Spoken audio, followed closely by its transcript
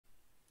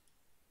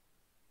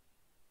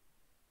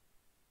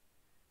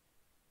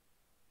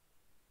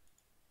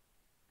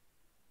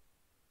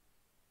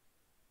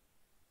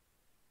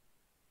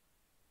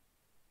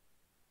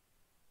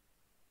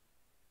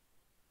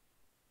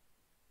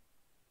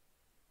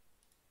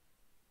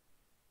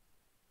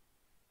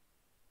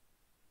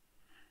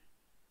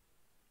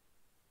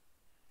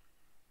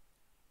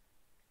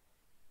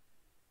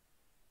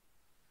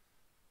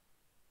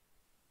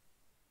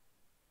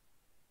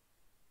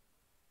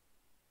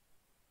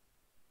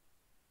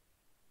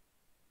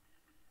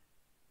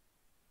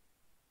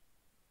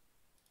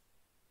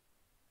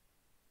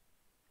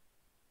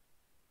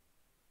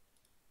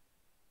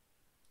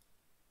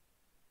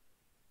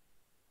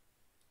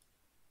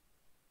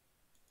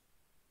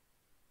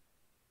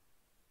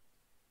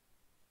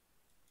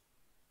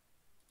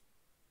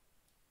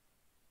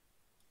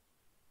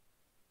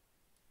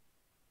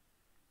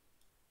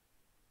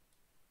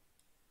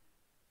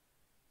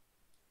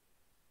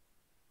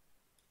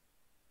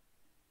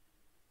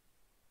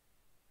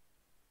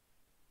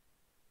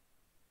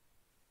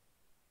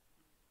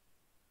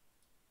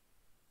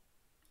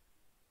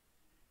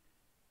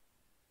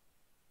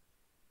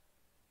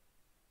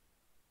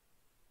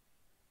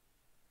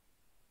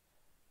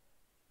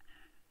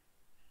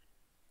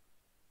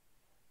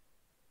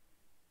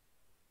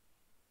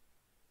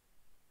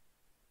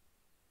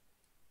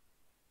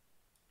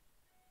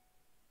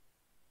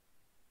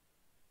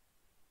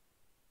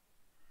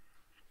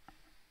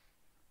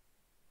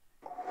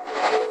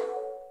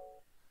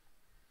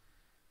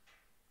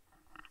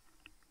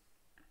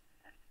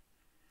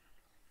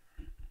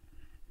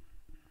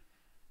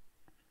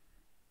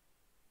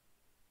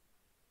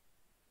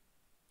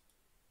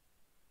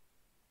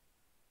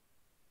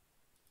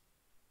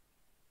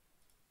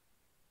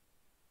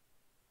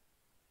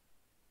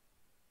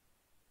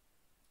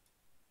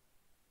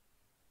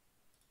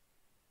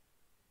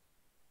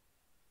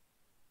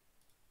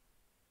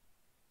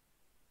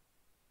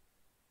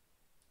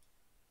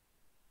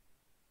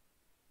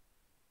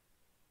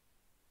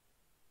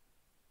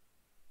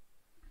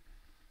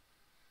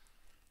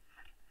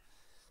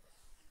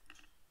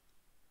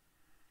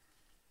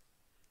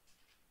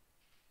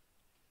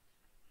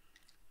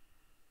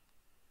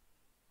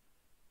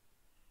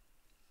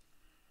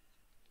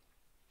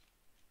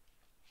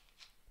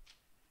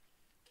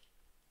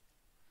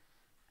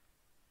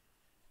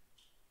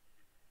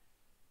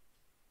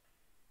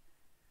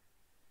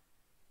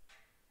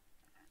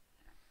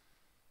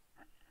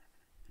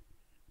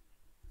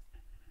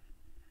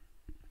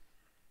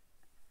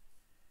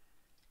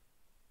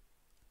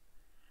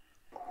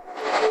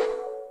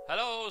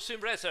Sim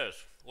Racers,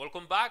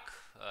 welcome back.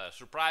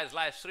 Surprise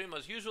live stream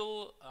as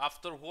usual.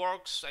 After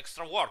works,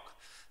 extra work.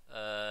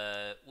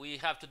 We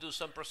have to do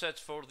some presets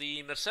for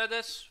the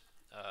Mercedes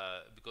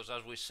because,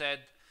 as we said,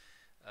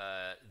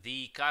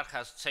 the car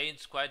has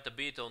changed quite a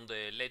bit on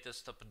the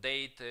latest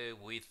update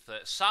with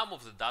some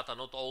of the data,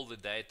 not all the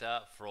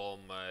data, from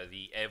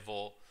the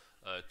Evo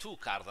 2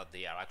 car that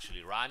they are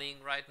actually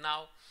running right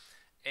now.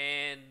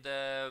 And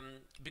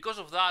because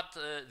of that,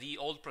 the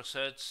old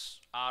presets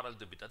are a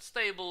little bit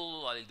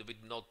unstable, a little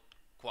bit not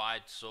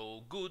quite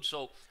so good.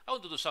 So I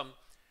want to do some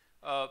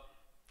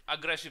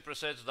aggressive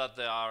presets that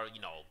they are,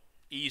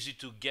 easy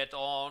to get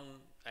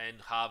on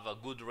and have a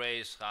good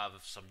race,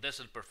 have some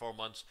decent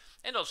performance,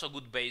 and also a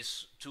good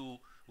base to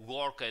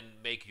work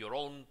and make your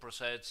own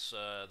presets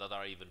that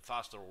are even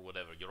faster or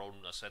whatever, your own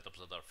setups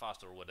that are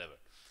faster or whatever.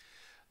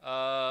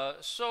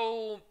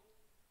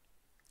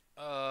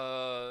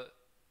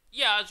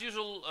 Yeah, as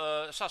usual,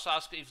 Sasa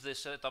asked if the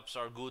setups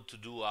are good to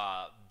do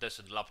a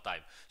decent lap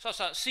time.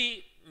 Sasa,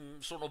 sì,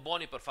 sono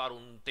buoni per fare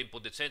un tempo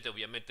decente,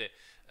 ovviamente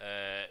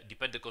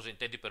dipende cosa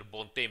intendi per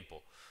buon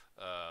tempo.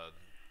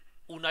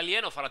 Un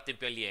alieno farà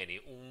tempi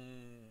alieni,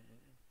 un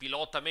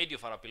pilota medio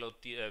farà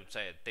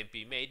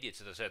tempi medi,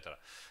 eccetera, eccetera.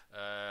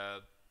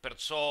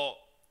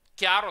 Perciò,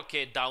 chiaro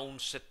che da un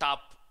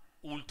setup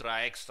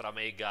ultra, extra,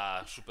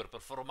 mega, super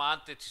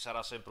performante ci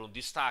sarà sempre un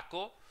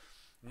distacco,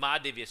 ma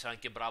devi essere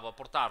anche bravo a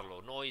portarlo.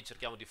 Noi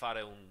cerchiamo di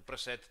fare un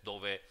preset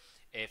dove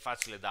è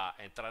facile da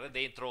entrare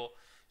dentro,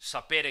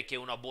 sapere che è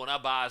una buona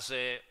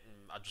base,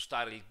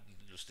 aggiustare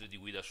lo stile di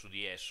guida su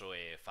di esso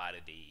e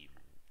fare dei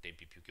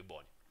tempi più che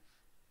buoni.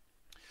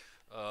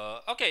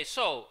 Okay,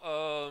 so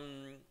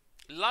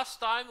last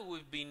time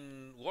we've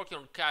been working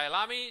on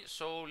Kyalami,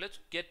 so let's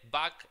get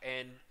back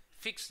and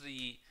fix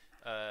the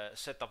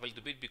setup a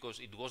little bit because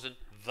it wasn't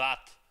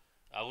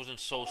I wasn't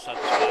so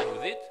satisfied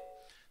with it.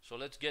 So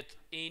let's get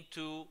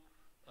into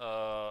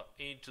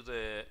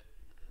the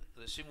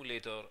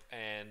simulator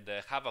and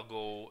have a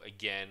go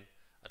again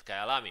at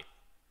Kyalami.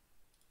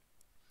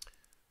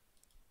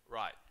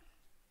 Right.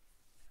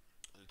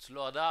 Let's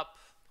load up.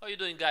 How are you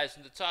doing, guys,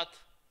 in the chat?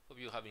 Hope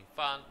you're having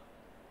fun.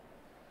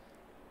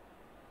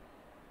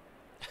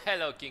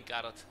 Hello, King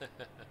Carrot.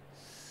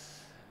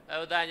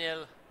 Hello,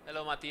 Daniel.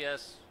 Hello,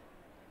 Matthias.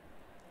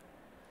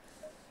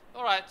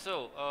 All right.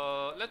 So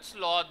let's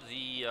load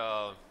the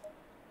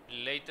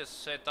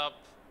latest setup.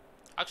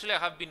 Actually, I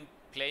have been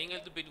playing a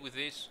little bit with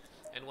this,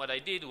 and what I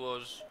did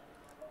was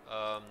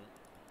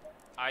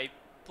I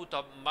put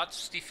a much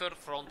stiffer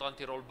front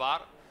anti-roll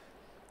bar,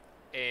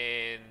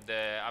 and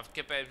I've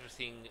kept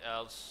everything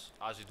else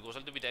as it was, a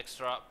little bit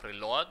extra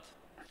preload,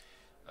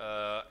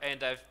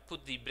 and I've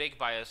put the brake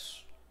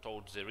bias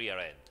towards the rear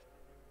end.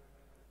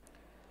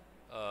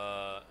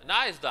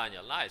 Nice,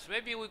 Daniel, nice.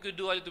 Maybe we could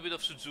do a little bit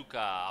of Suzuka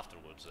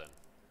afterwards then.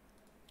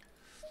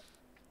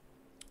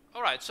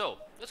 Alright, so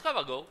let's have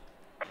a go.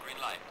 Green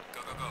light,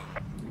 go, go, go.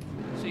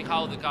 See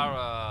how the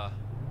car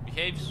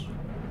behaves.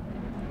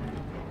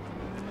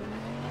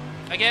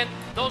 Again,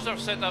 those are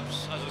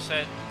setups, as I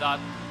said, that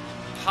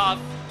have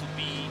to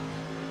be,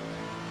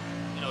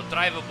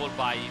 drivable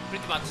by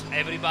pretty much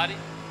everybody.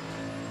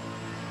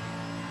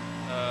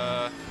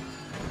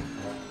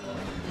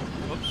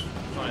 Oops,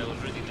 sorry, I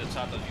was reading the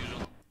chat as usual.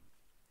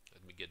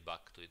 Let me get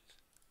back to it.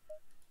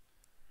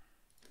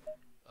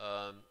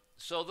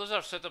 So those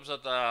are setups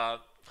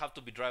that have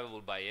to be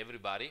drivable by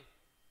everybody,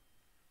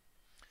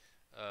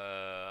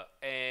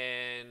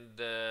 and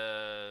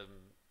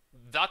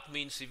that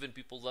means even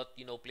people that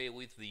play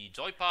with the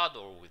joypad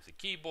or with the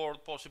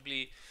keyboard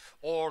possibly,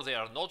 or they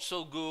are not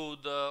so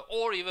good,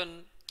 or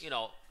even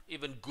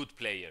even good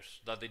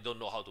players that they don't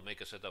know how to make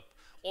a setup,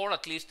 or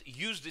at least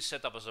use this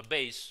setup as a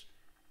base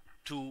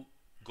to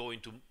go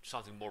into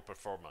something more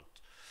performant.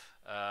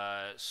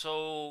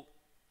 So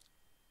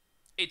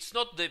it's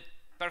not the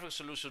perfect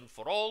solution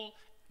for all.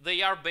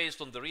 They are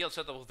based on the real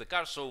setup of the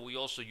car, so we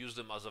also use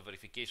them as a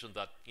verification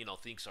that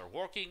things are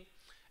working,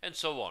 and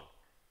so on.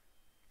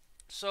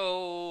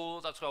 So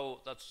that's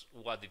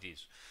what it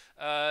is.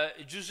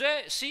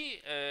 Giuseppe, sì,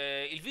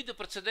 il video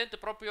precedente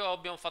proprio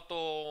abbiamo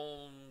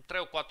fatto 3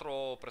 o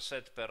 4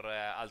 preset per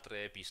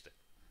altre piste.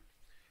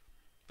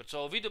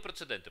 Perciò video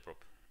precedente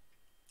proprio,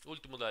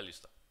 ultimo della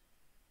lista.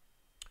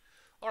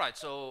 Alright,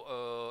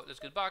 so let's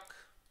get back.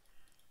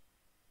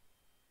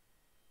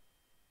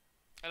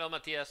 Hello,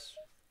 Matthias.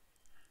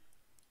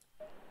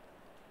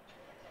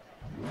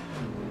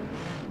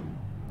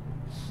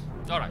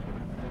 Alright.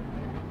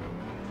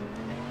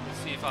 Let's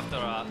see if after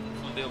a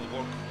full day of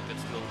work we can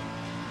still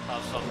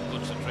have some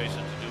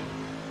concentration to do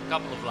a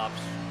couple of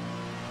laps.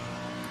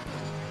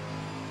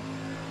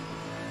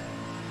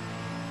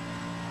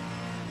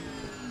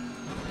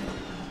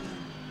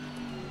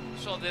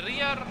 So the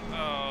rear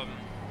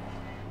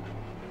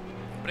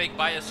brake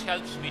bias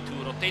helps me to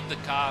rotate the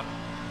car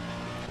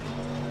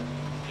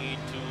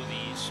into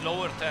the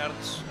slower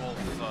turns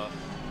of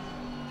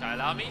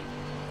Kyalami,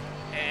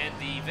 and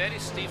the very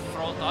stiff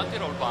front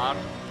anti-roll bar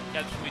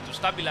helps me to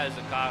stabilize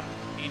the car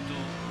into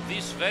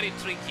this very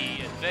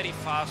tricky and very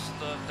fast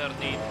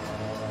turn-in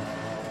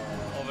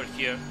over over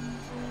here.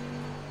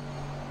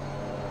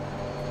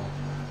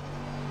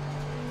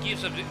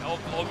 Gives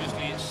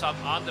obviously some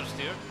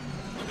understeer,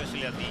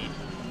 especially at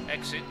the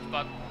exit,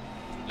 but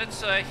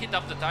let's hit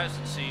up the tires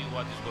and see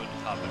what is going to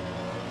happen.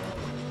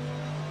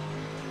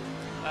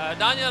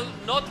 Daniel,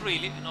 not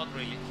really.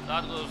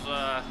 That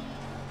was,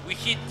 we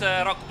hit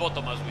rock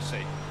bottom, as we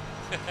say.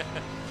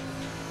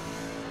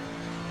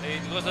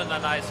 It wasn't a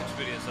nice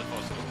experience,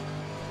 unfortunately.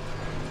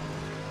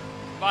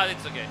 But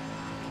it's okay.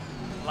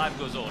 Life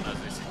goes on, as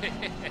they say.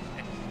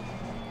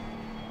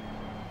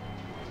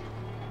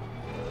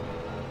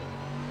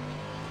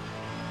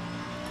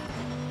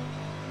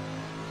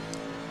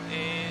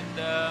 And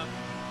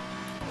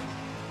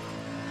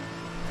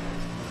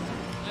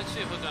let's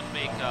see if we can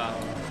make a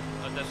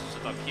decent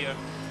setup here.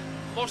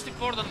 Most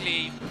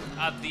importantly,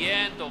 at the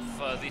end of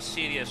this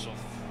series of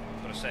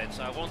presets,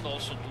 I want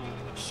also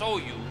to show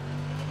you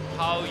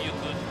how you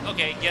could,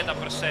 get a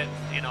preset,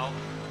 you know,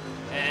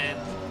 and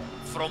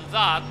from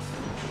that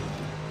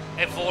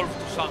evolve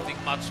to something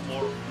much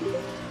more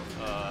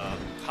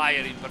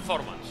higher in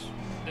performance.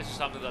 This is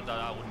something that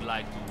I would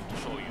like to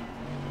show you.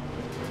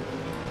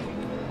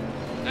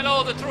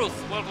 Hello, The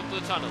Truth. Welcome to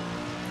the channel.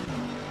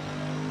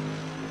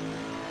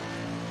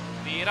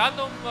 The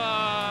random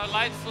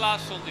light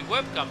flash on the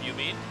webcam, you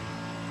mean,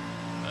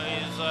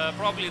 is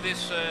probably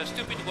this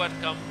stupid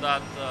webcam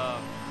that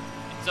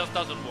it just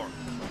doesn't work.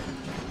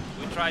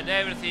 We tried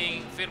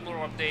everything,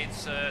 firmware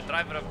updates,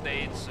 driver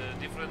updates,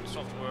 different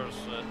softwares,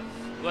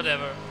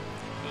 whatever.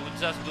 We would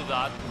just do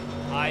that.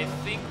 I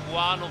think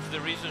one of the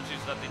reasons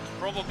is that it's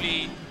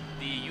probably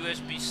the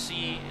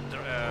USB-C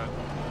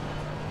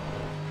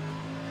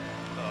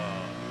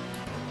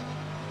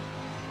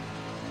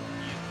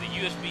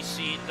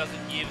USB-C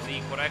doesn't give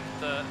the correct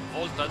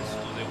voltage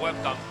to the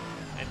webcam,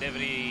 and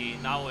every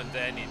now and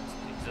then it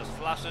just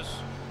flashes.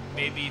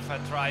 Maybe if I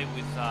try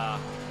with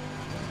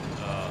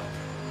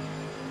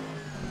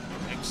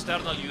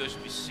external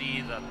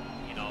USB-C that,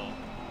 you know,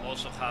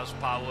 also has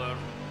power,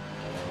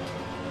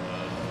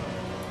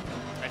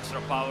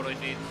 extra power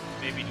in it,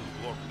 maybe it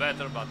would work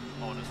better, but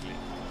honestly,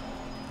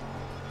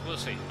 we'll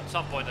see. At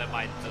some point I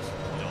might just,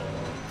 you know,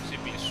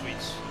 simply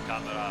switch the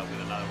camera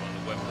with another one,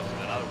 the webcam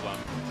with another one.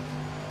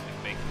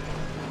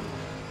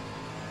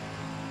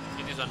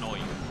 It is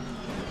annoying.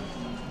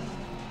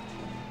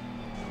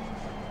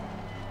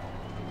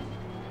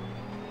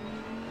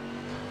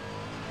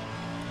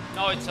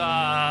 No, it's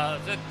a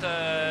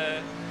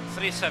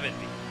Z370.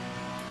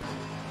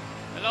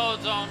 Hello,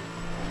 John.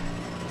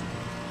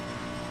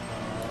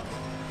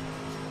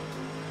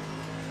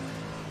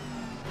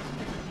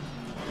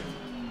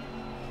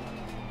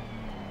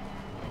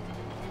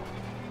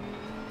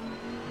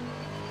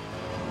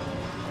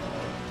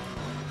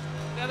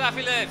 Κατά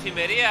φίλε,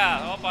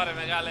 εφημερία, πάρε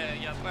μεγάλε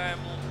γιατρέ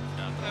μου,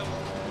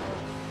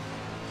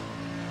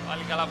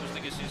 πάλι καλά που είστε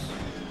κι εσείς.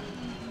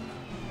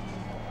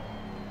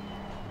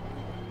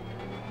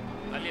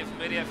 Καλή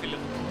εφημερία φίλε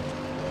μου.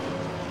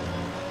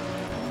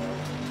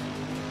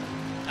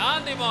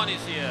 Andy Mon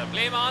is here,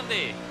 blame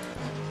Andy.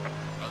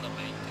 Well,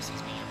 mate, this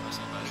has been your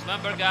personal best.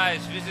 Remember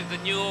guys, visit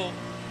the new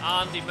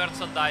Andy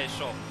merchandise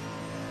shop.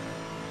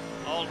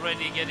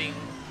 Already getting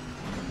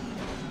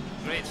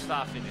great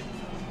stuff in it.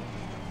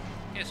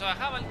 Okay, so I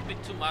have a little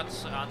bit too much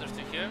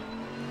understeer here.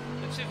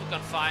 Let's see if we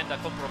can find a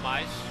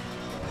compromise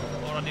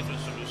or a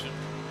different solution.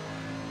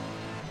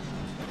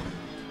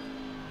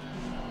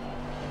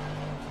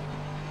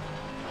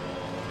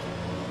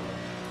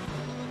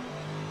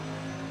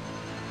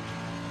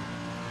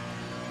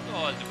 Go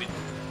a little bit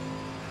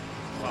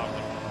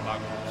farther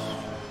backwards.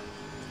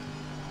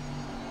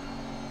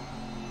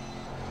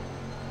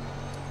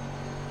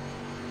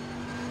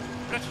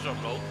 Pressures are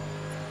low.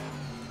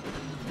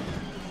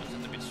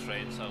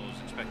 Strange, I was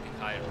expecting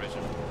higher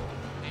pressure.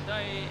 Did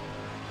I?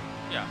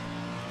 Yeah,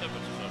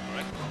 temperatures are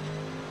correct.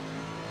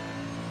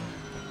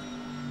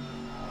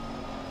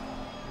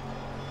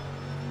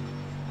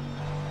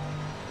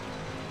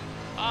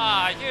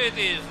 Ah, here it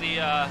is, the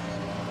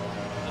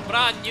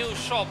brand new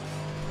shop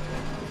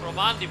from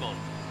Andimon.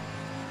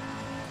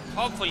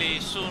 Hopefully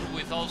soon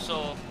with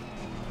also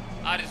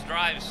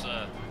Aris.Drives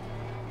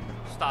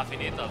stuff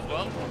in it as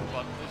well,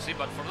 but we'll see.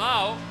 But for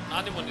now,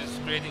 Andimon is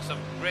creating some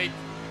great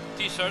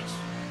t-shirts.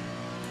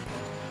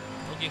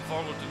 Looking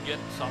forward to get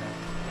some,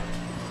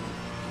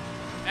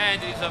 and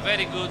it's a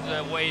very good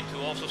way to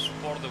also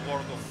support the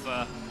work of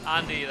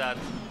Andy, that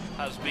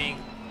has been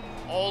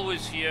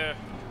always here,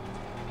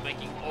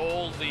 making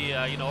all the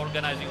you know,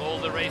 organizing all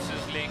the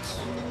races, leagues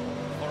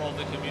for all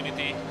the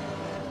community.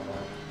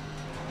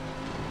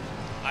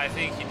 I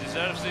think he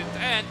deserves it,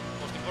 and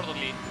most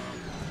importantly,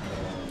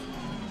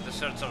 the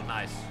shirts are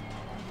nice.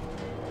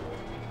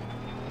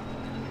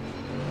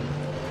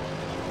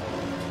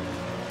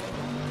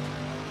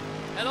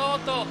 Hello,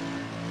 Otto.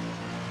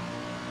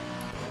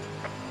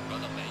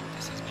 Well, mate,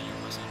 this has been your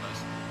personal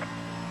best.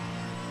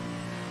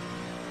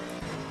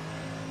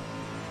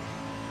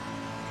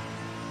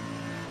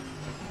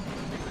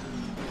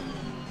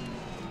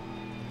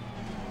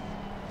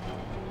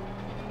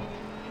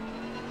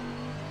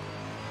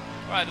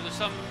 Right, with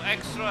some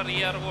extra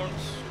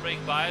rearwards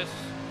brake bias,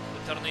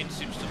 the turn-in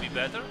seems to be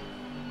better,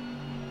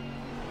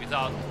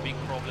 without big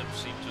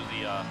problems into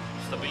the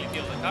stability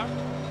of the car.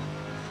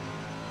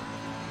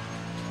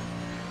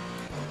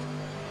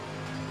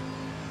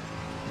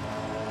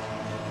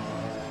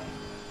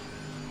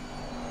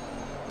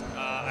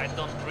 I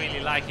don't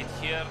really like it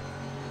here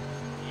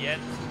yet,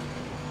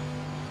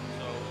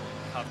 so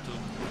have to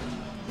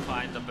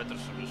find a better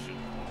solution.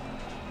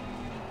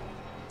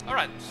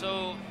 Alright,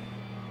 so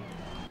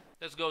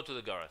let's go to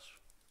the garage.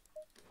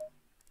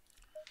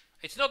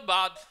 It's not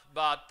bad,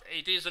 but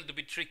it is a little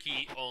bit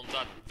tricky on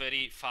that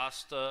very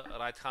fast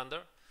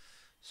right-hander.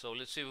 So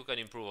let's see if we can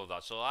improve on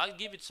that. So I'll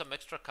give it some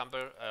extra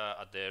camber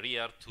at the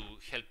rear to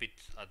help it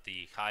at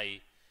the high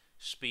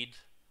speed.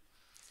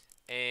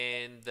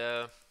 And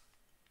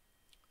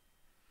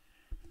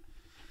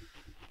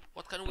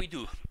what can we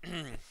do?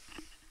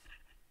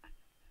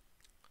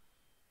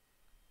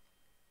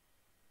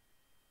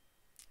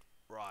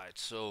 Right,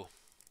 so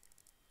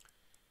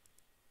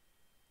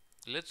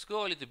let's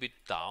go a little bit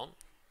down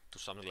to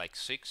something like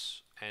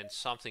 6 and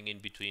something in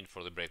between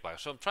for the brake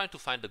bias. So I'm trying to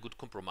find a good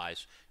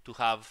compromise to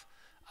have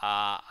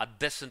a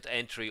decent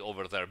entry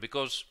over there,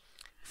 because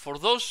for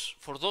those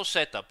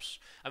setups,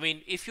 I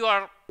mean, if you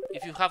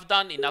have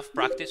done enough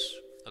practice,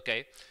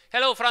 okay.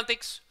 Hello,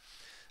 Frantics.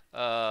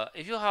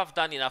 If you have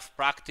done enough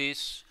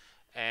practice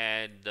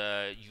and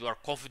you are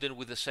confident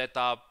with the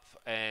setup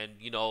and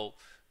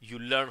you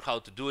learn how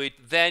to do it,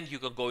 then you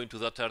can go into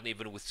that turn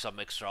even with some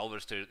extra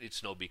oversteer.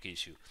 It's no big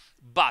issue.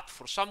 But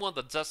for someone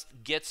that just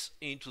gets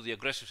into the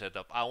aggressive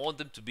setup, I want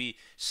them to be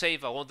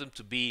safe. I want them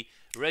to be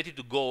ready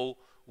to go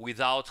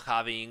without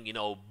having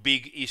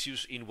big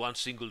issues in one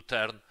single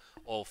turn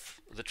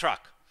of the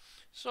track.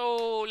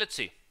 So let's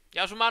see.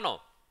 Yasumano.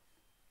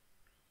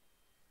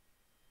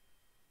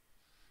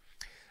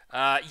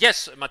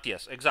 Yes,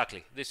 Matthias,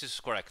 exactly. This is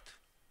correct.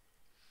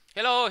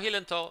 Hello,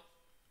 Hilento.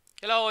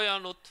 Hello,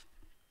 Janut.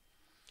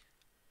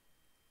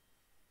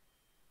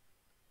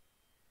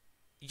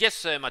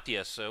 Yes,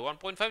 Matthias.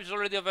 1.5 is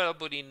already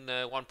available in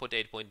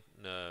 1.8.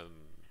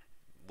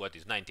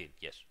 19.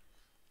 Yes.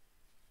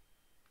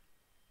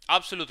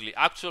 Absolutely.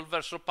 Actual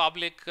versus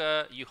public,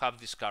 you have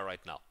this car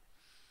right now.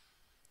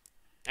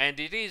 And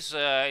it is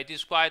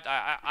quite,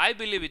 I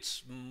believe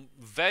it's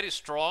very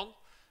strong.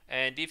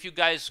 And if you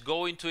guys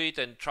go into it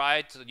and try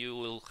it, you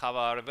will have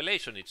a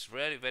revelation. It's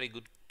very, very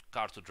good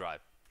car to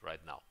drive right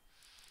now.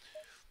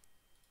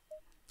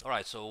 All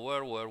right, so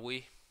where were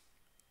we?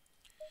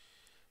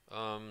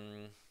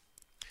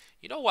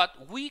 You know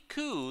what? We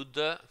could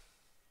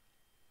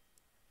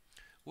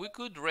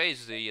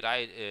raise the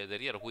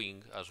rear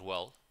wing as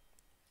well.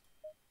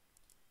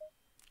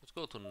 Let's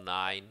go to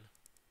 9.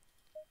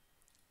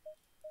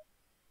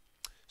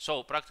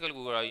 So practically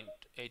we were in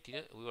 18.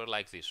 We were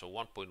like this, so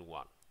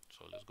 1.1.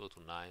 So let's go to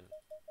 9,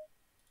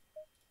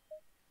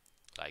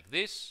 like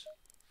this,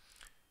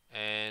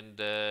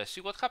 and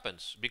see what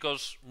happens.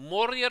 Because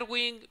more rear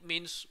wing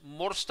means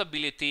more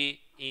stability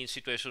in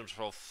situations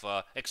of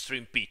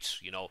extreme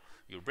pitch.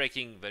 You're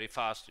braking very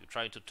fast, you're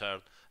trying to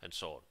turn, and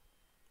so on.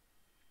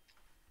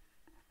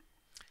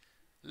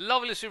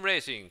 Lovely sim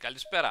racing,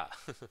 Kalispera.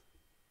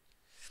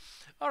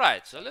 All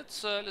right, so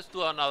let's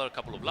do another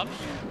couple of laps.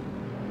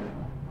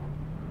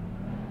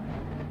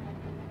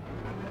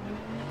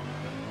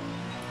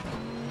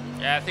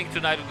 Yeah, I think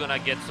tonight we're gonna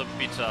get some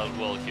pizza as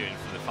well here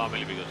for the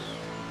family, because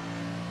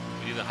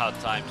we didn't have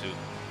time to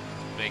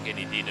make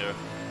any dinner.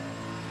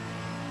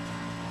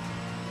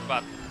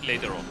 But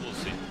later on, we'll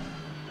see.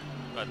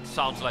 But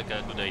sounds like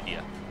a good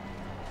idea.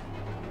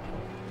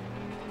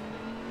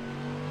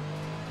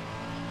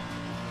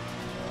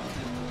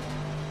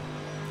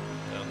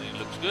 Everything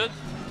looks good.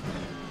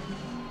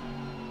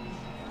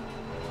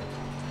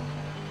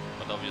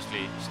 But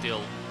obviously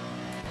still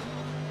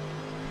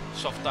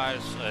soft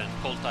tires and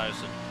cold tires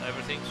and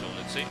everything, so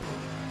let's see.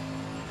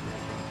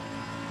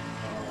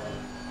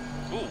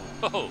 Ooh,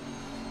 oh,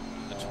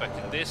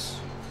 expecting this,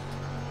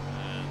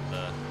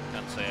 and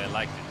can't say I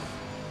liked it.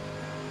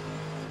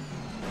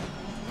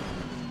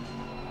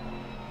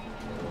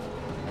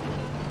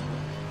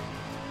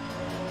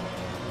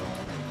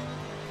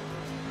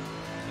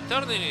 The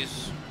turning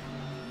is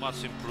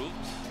much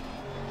improved,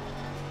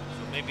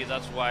 so maybe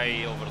that's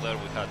why over there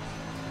we had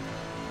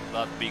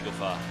that big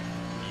of a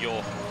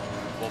yaw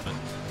moment.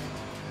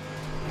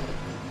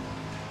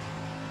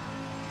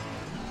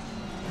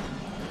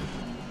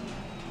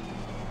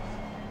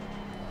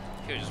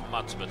 Here is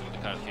much better. The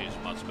car here is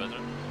much better.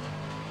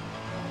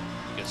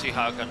 You can see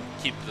how I can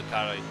keep the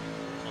car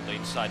on the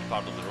inside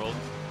part of the road.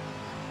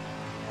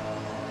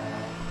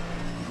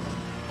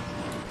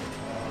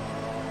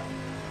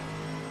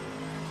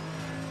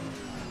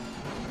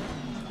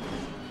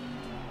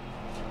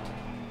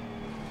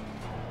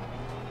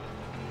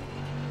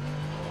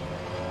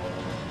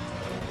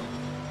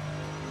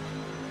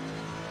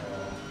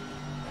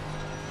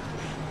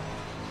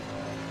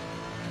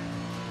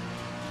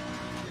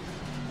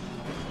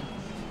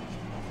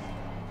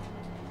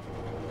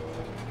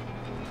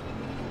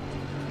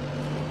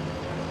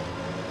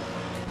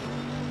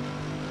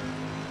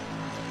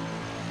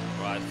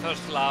 Right,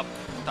 first lap,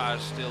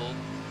 tires still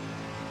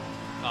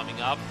coming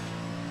up.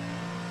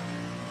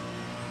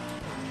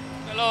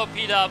 Hello,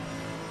 P-Dub.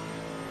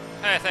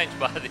 Hey, thanks,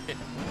 buddy.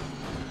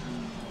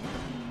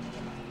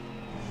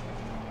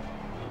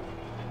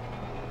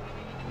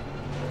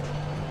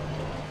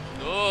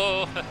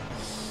 Oh,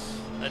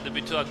 had to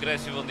be too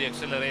aggressive on the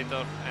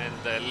accelerator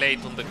and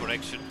late on the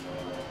correction.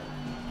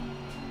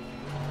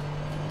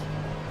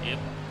 Yep,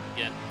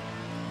 again.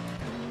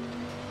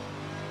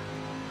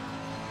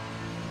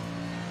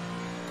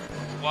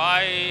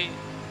 Why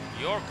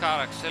your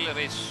car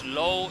accelerates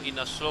slow in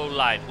a slow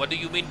line? What do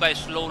you mean by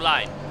slow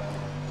line?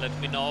 Let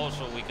me know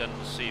so we can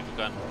see if we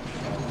can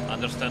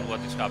understand what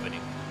is happening.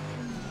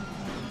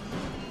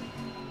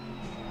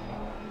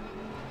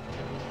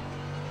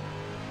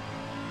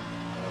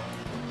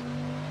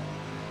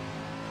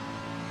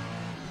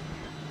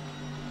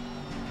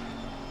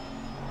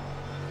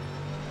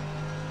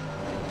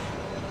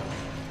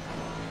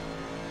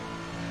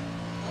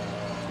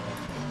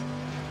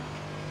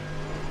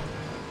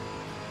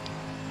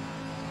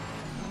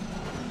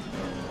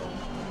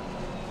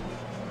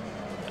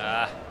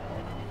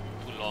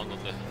 Too long on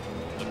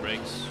the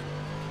brakes.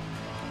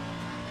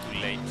 Too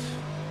late.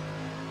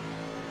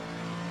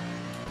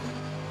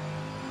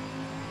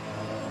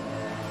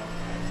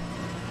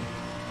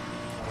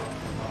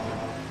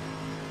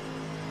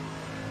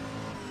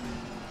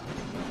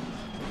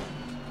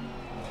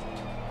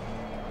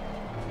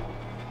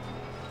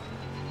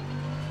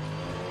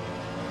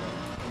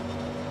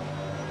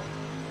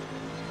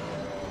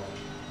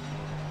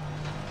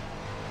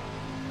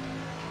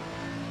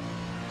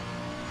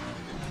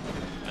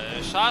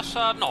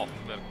 Sasa no,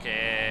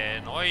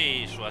 perché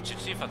noi su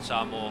ACC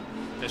facciamo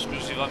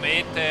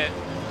esclusivamente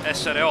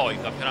SRO,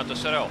 il campionato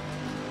SRO.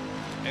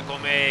 È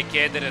come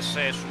chiedere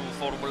se su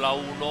Formula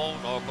 1,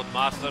 no,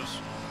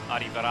 Codemasters,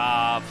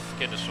 arriverà,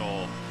 che ne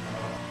so,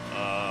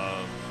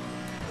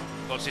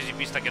 qualsiasi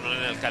pista che non è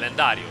nel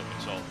calendario,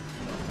 so.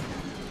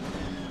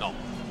 No.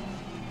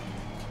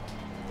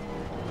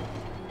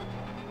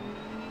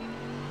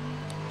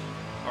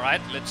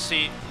 Alright, let's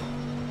see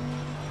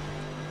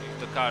if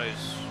the car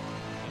is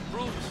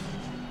improved.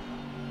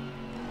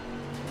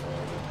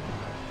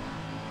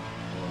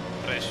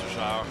 Pressures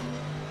are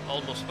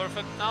almost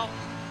perfect now.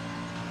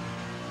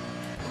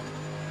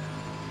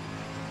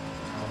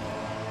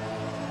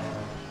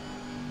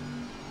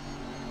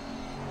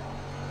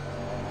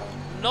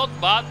 Not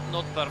bad,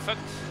 not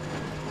perfect.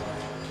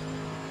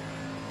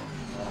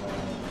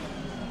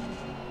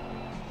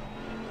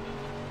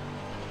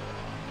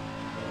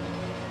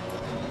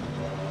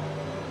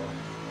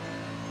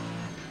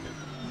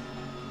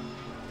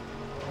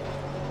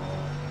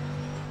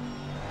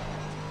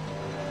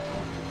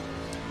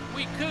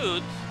 We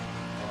could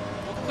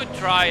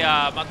try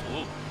a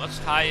much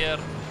higher.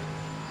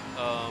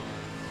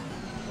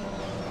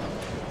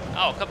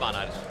 Oh, come on,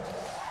 Aris.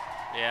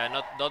 Yeah,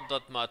 not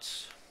that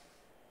much.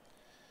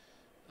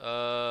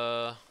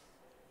 No,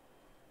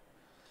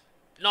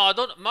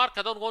 Mark,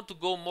 I don't want to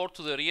go more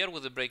to the rear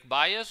with the brake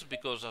bias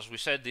because, as we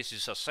said, this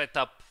is a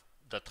setup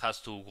that has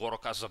to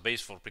work as a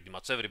base for pretty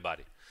much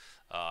everybody.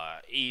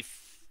 And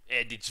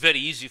it's very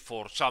easy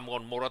for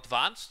someone more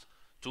advanced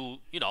to,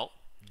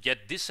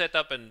 get this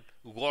setup and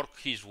work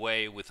his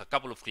way with a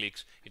couple of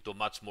clicks into a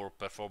much more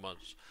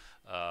performance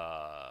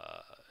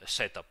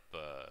setup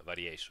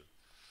variation.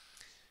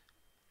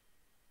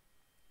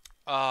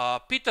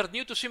 Peter,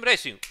 new to sim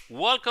racing.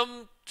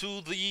 Welcome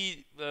to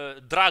the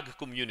drag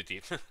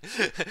community.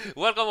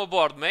 Welcome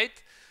aboard,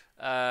 mate.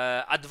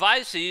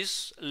 Advice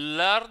is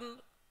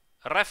learn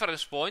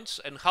reference points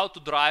and how to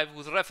drive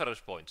with reference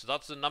points.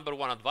 That's the number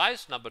one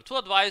advice. Number two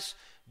advice,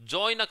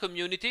 join a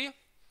community,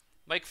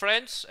 make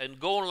friends, and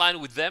go online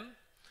with them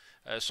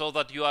so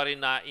that you are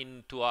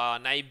into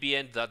an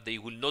ambient that they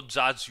will not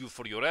judge you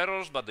for your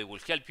errors, but they will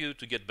help you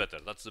to get better.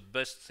 That's the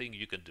best thing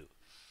you can do.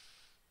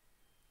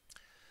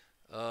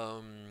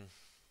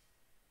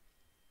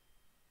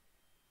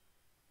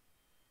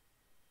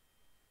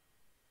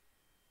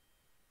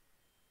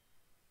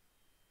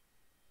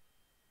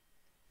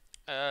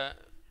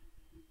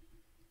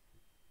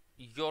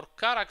 Your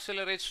car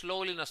accelerates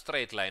slowly in a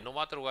straight line, no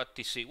matter what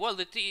TC. Well,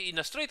 in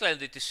a straight line,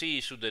 the TC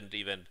shouldn't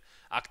even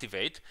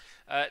activate.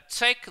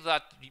 Check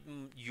that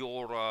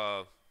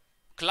your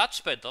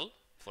clutch pedal,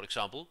 for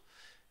example,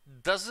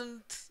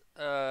 doesn't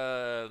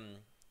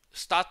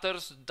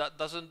stutters, that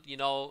doesn't,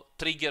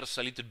 triggers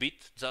a little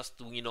bit, just,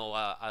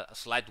 a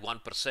slight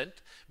 1%,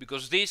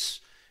 because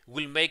this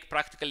will make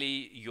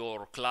practically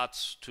your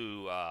clutch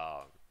to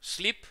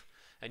slip,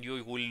 and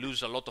you will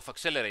lose a lot of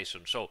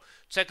acceleration. So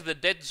check the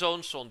dead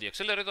zones on the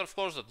accelerator, of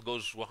course, that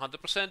goes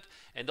 100%,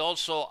 and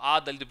also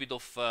add a little bit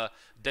of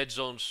dead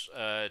zones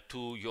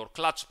to your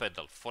clutch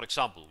pedal. For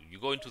example, you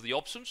go into the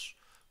options,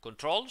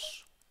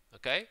 controls,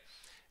 okay,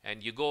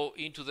 and you go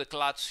into the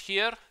clutch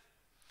here,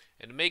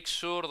 and make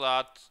sure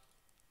that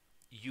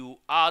you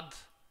add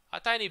a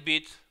tiny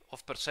bit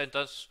of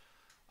percentage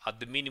at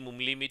the minimum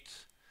limit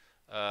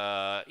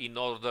in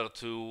order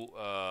to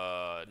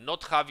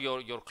not have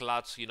your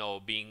clutch,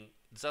 being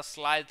just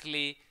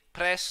slightly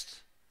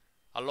pressed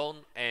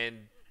alone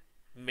and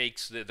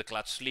makes the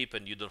clutch slip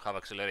and you don't have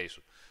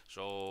acceleration.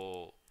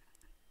 So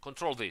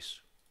control this.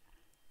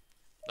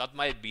 That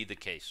might be the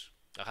case.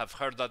 I have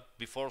heard that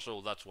before,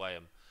 so that's why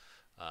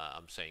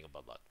I'm saying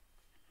about that.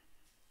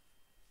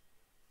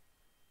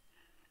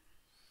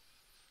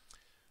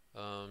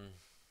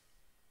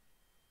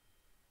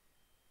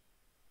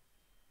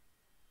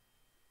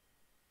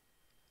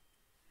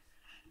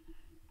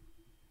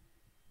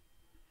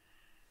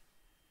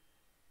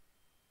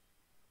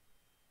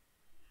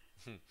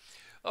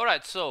 All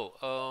right, so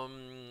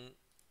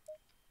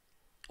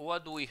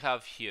what do we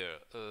have here?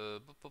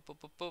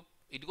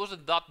 It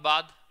wasn't that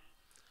bad.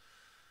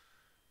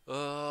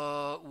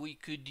 We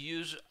could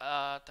use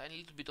a tiny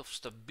little bit of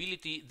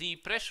stability. The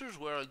pressures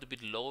were a little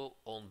bit low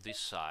on this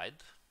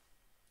side,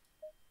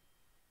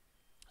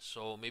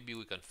 so maybe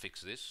we can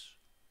fix this.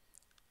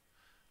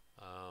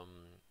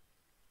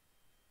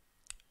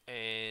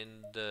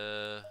 And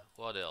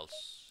what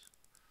else?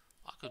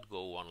 I could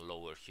go one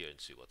lower here and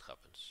see what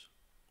happens.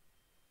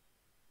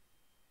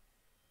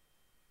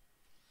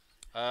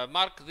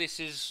 Mark, this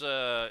is,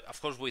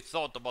 of course, we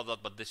thought about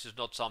that, but this is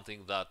not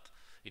something that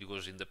it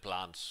was in the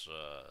plans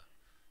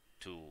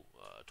to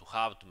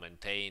have, to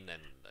maintain,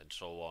 and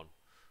so on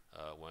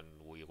when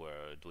we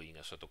were doing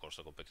Assetto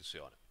Corsa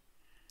Competizione.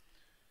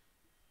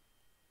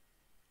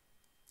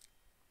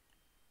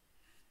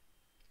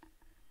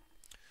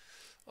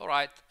 All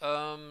right,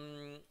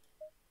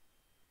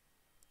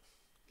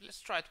 let's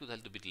try it with a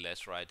little bit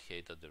less ride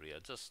height at the rear,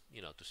 just,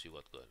 you know, to see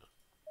what's going on.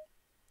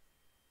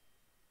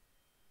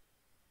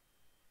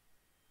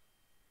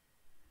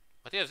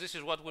 But yes, this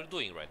is what we're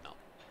doing right now.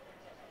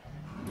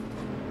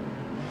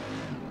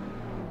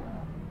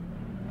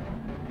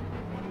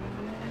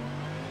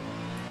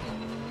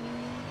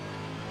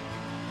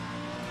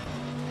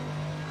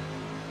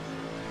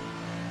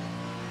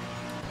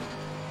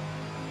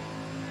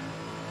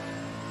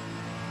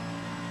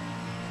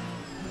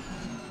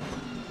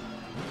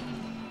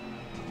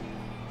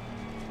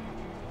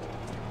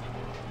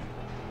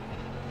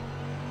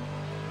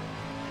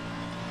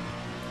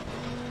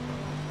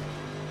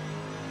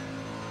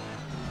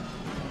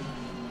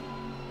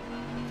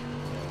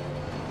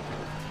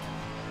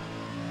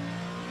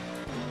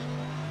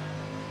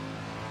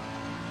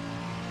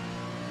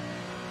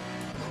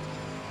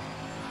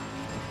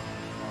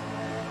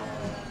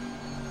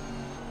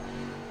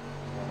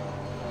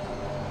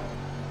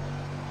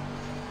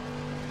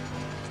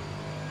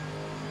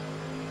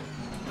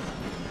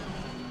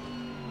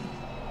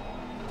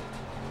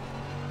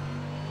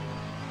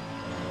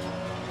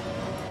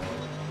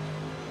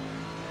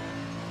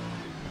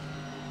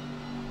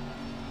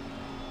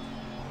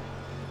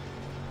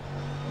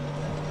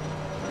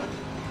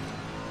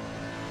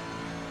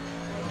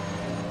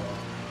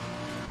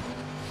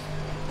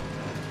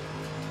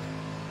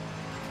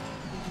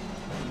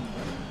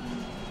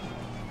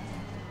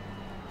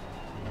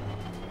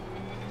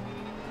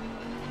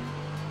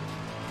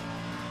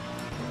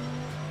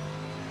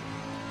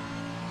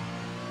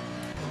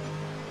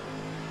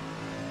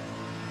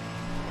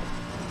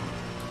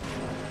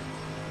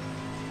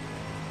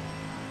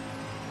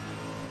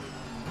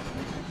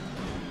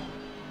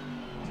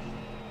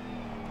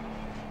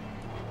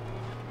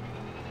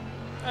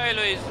 Hey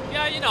Luis,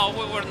 yeah, you know,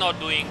 we're not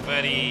doing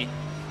very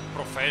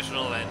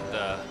professional and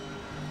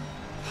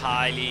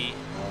highly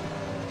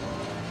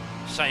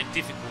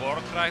scientific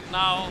work right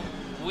now.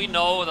 We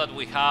know that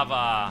we have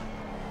a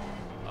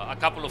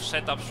couple of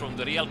setups from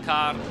the real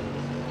car,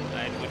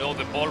 and we know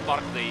the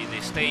ballpark they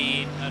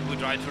stay in, and we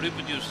try to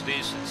reproduce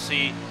this and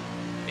see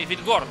if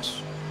it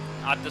works.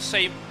 At the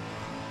same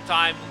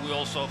time, we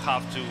also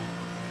have to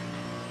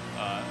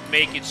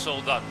make it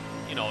so that,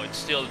 you know, it's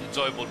still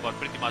enjoyable, but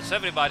pretty much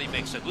everybody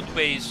makes a good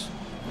base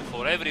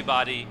for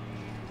everybody,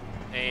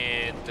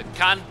 and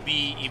can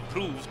be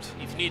improved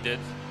if needed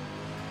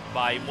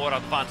by more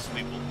advanced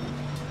people.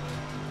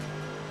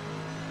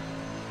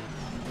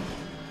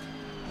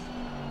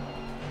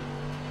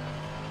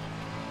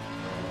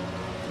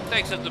 It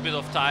takes a little bit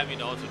of time, you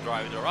know, to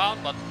drive it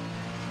around, but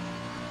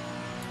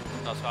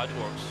that's how it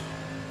works.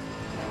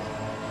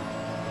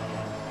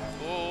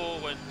 Oh,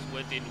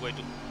 went in way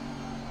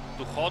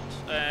too hot,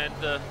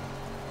 and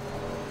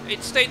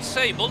it stayed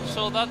disabled,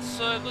 so that's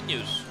good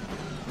news.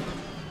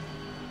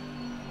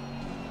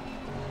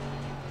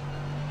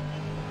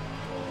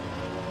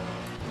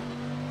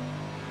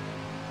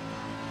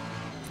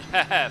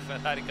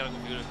 Ferrari car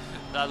computer,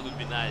 that would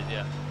be nice,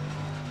 yeah.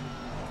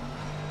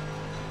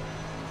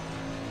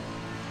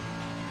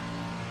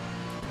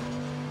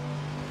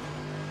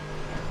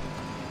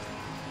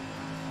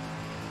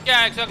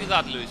 Yeah, exactly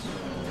that, Luis.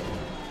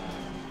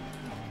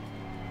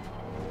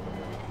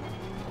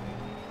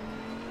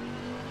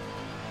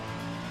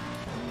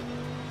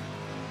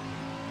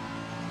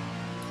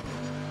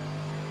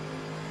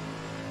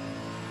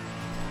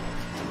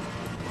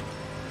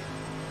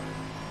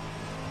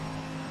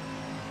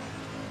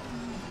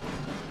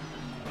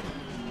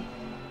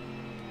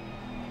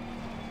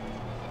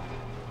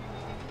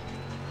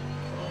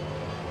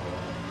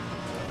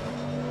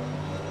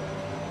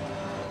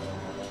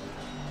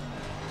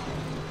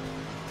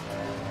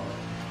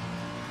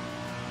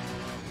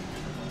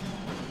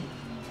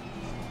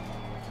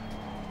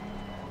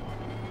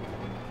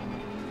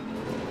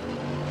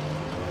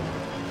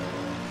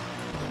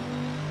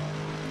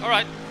 All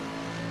right.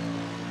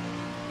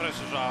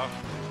 Pressures are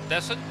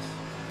decent.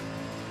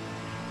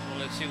 So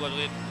let's see what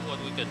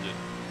we can do.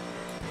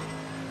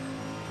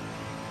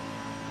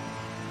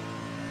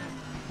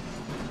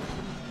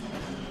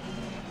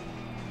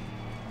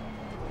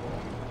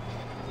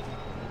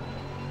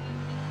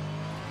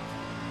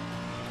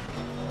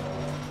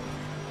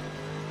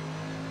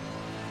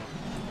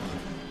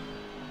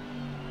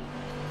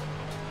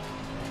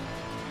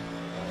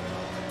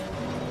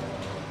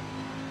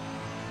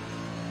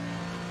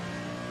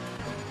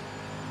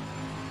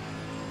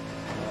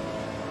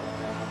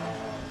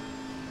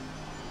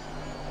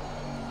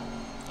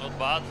 Not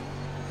bad,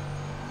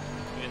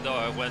 even though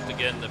I went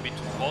again a bit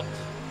hot.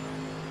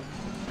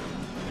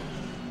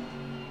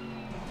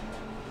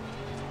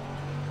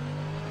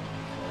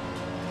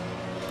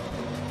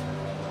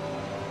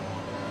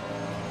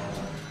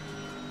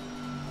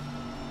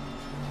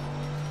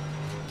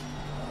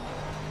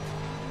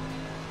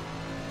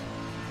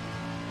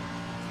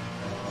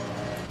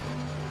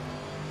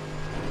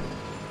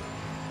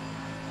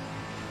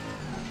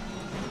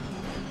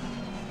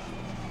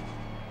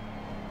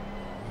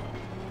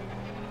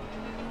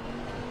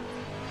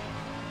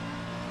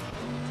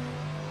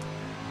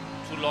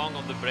 Too long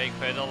on the brake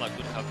pedal, I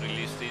could have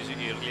released easy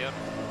earlier.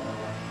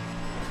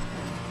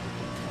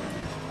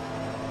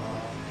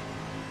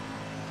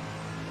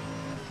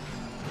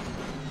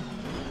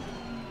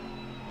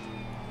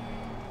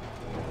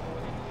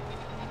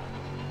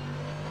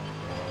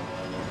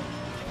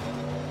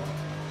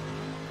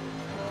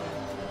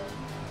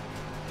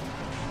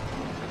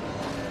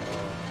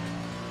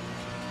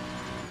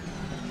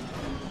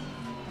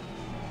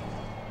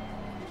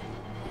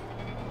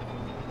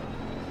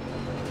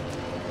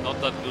 Not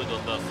that good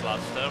on that flat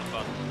start,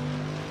 but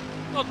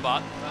not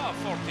bad.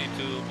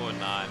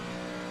 42.9.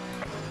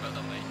 Well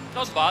done, mate.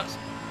 Not bad.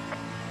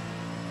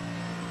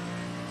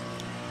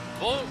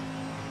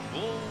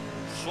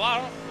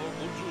 Bonsoir or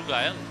bonjour,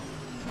 Gaël.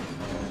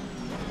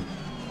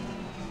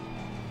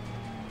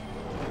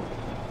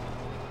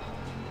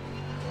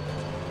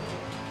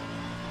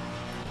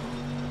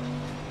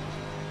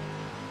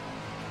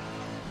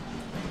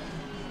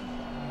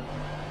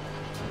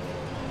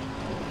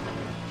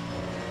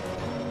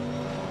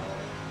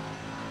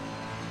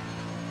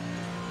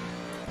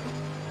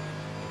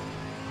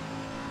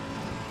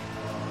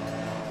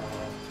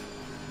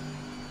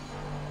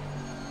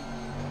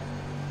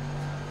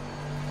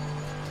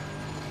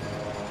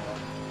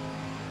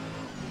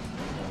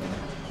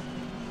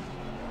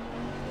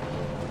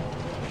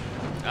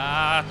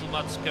 Too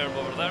much curve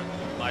over there.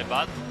 My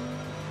bad.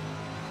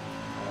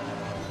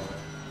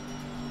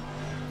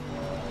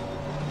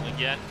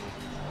 Again.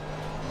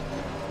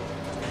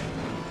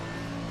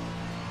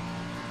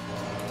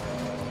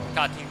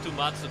 Cutting too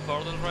much the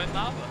corners right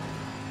now, but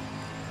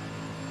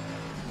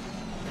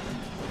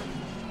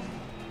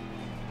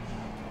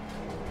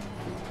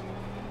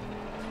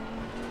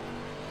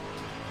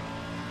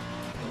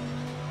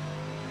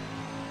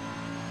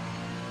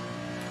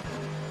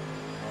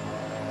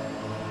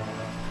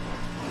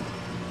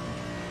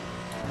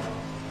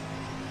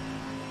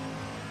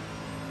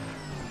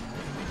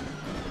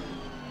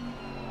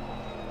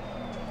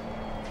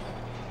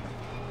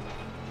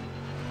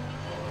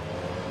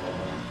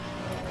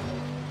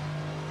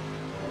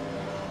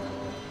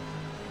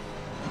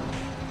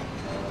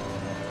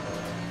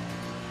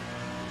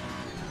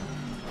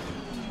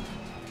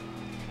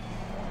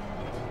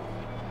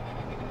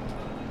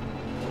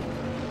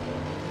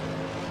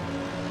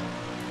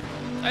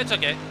it's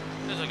okay.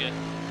 It's okay.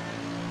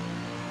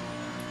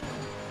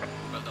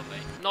 Well done,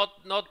 mate.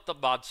 Not a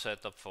bad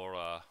setup for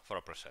a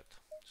preset.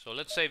 So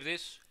let's save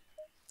this.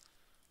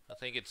 I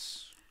think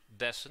it's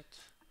decent.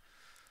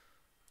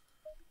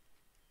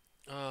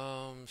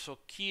 So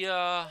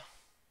Kia,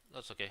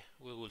 that's okay.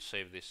 We will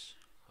save this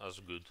as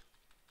good.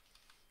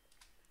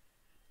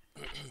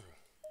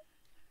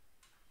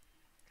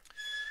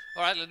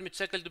 All right, let me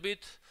check a little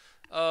bit.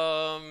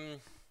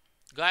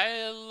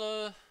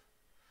 Gaël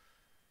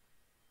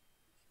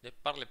ne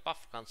parle pas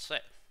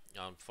français.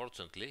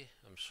 Unfortunately,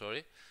 I'm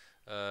sorry.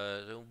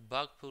 Un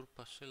bug pour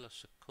passer la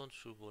seconde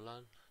sur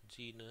volant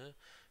Gine.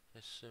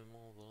 Et c'est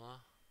mon volant.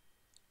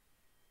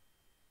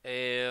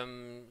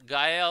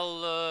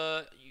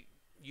 Gaël,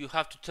 you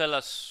have to tell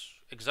us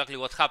exactly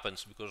what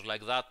happens, because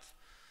like that,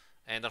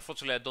 and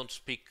unfortunately I don't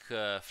speak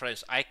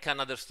French. I can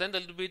understand a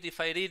little bit if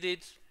I read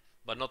it,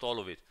 but not all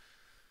of it.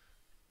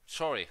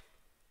 Sorry.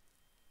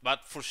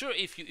 But for sure,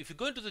 if you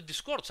go into the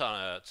Discord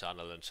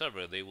channel and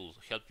server, they will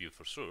help you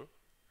for sure.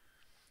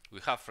 We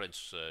have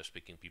French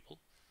speaking people.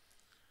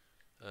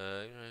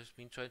 I've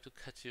been trying to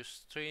catch your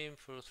stream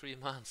for 3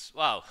 months.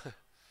 Wow.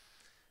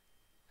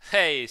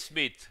 Hey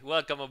Smith,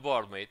 welcome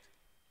aboard, mate.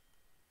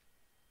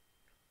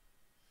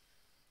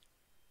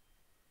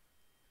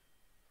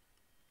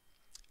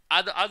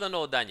 I don't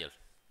know, Daniel.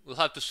 We'll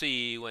have to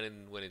see when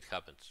it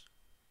happens.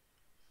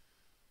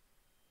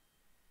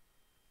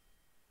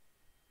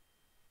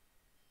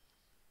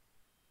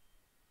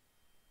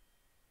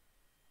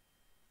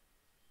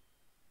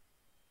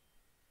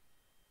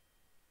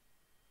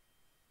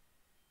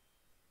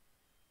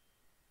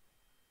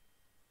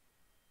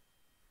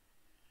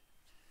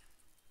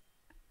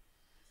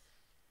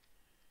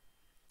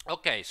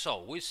 Okay,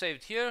 so we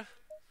saved here.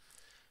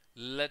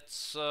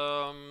 Let's.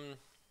 I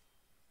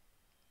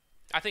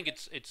think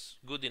it's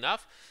good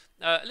enough.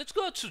 Let's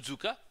go to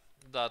Suzuka.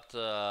 That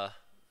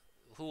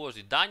who was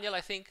it? Daniel,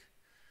 I think,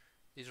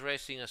 is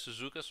racing a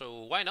Suzuka.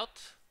 So why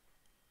not?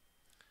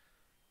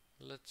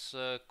 Let's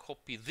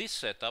copy this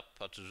setup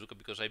at Suzuka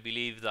because I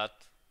believe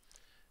that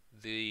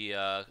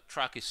the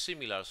track is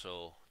similar,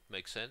 so it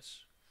makes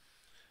sense.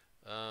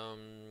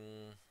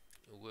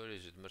 Where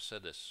is it?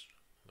 Mercedes.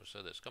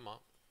 Mercedes, come on.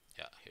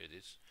 Yeah, here it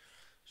is.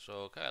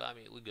 So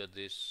Kyalami, we got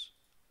this.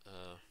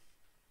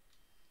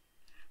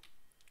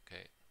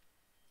 Okay.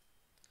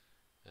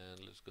 And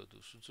let's go to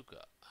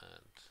Suzuka.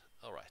 And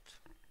all right.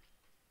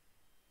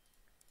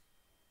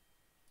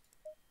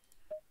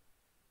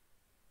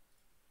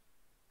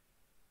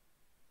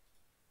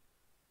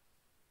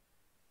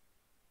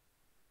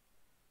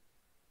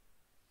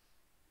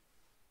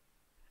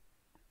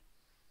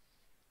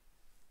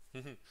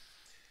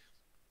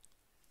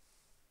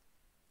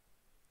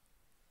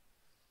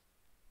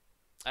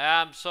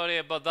 I'm sorry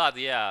about that.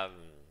 Yeah,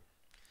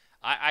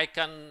 I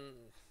can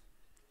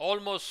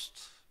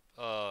almost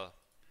how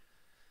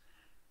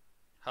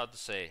to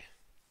say.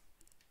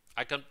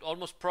 I can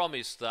almost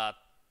promise that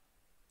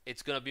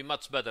it's gonna be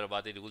much better,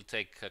 but it will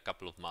take a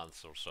couple of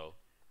months or so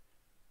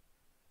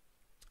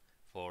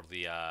for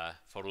the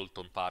for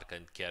Ulton Park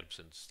and curbs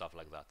and stuff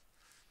like that.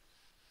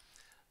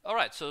 All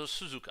right, so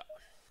Suzuka.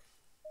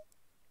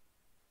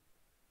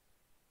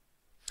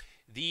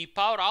 The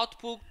power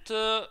output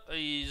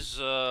is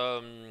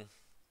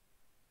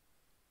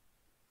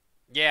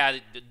yeah.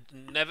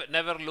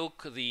 Never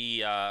look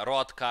the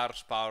road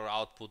cars power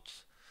output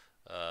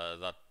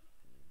that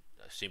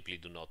simply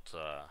do not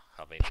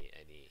have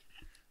any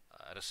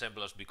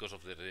resemblance because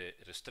of the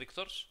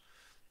restrictors.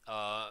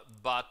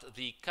 But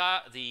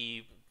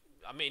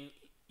I mean,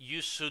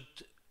 you should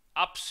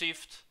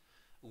upshift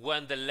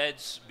when the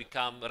LEDs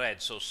become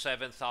red, so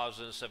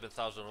 7,000,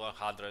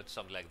 7,100,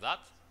 something like that.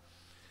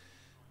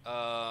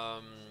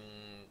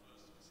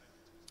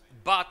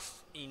 But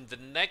in the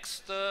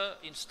next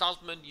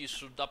installment, you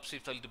should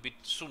upshift a little bit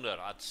sooner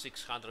at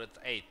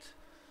 608.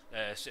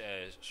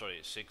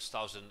 Sorry,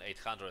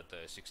 6,800,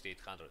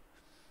 6,800.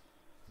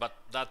 But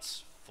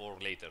that's for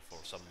later,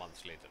 for some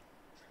months later.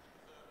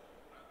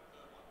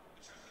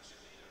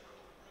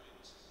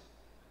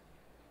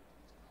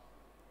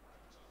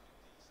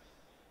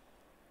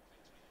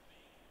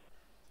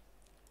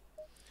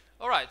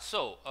 All right,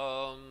 so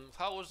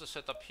how was the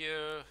setup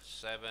here?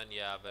 7,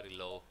 yeah, very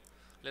low.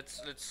 Let's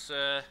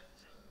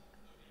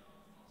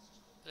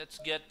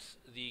get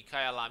the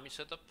Kyalami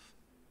setup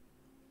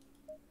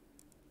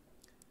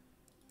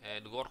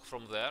and work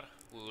from there.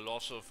 We will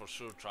also for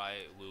sure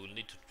try. We will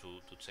need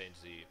to change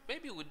the.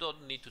 Maybe we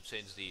don't need to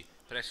change the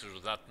pressure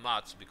that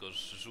much because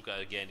Suzuka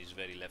again is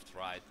very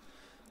left-right.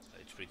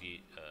 It's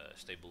pretty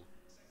stable.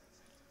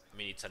 I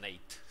mean, it's an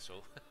 8,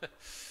 so.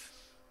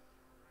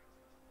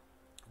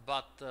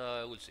 But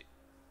we'll see.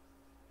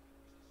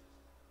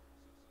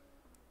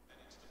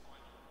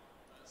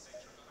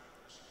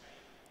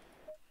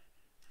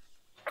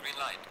 Green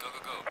light, go, go,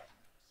 go.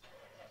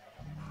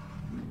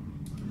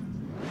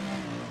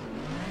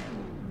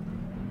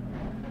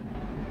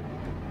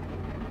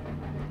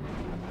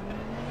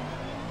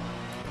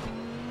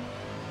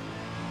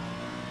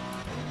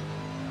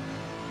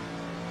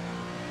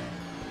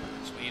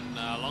 It's been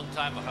a long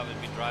time I haven't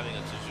been driving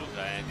at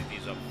Suzuka, and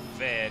it is a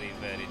very,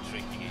 very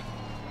tricky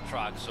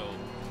track, so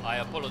I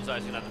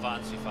apologize in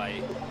advance if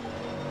I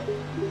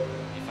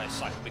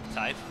suck big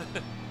time.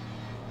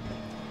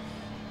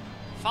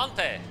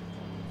 Fante,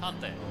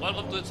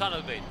 welcome to the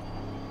channel, mate.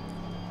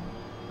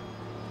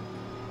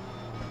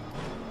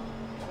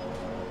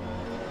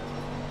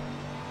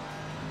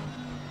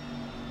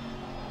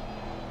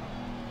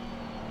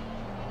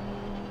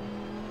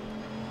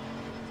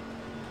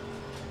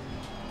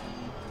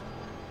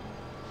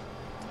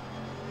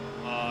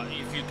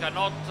 If you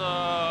cannot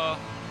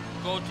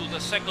go to the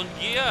second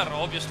gear,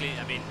 obviously,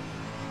 I mean,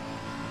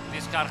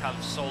 this car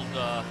has sold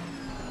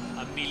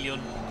 1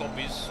 million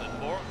copies and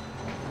more,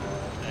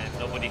 and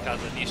nobody has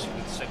an issue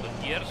with second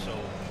gear, so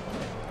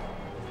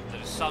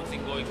there is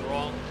something going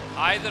wrong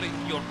either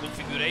in your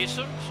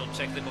configuration, so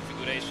check the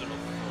configuration of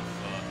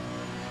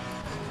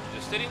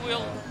the steering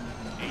wheel,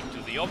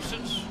 into the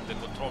options, the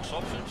controls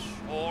options,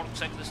 or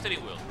check the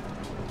steering wheel.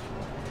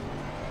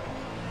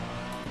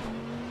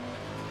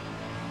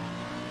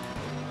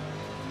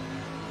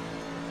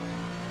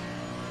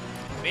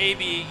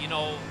 Maybe, you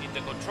know, in the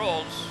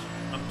controls,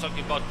 I'm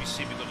talking about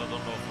PC because I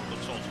don't know for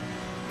consoles,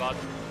 but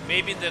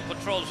maybe in the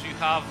controls you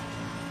have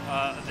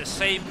the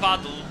same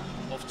paddle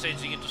of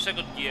changing into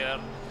second gear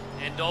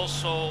and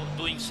also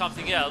doing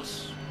something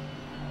else,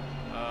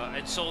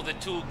 and so the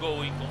two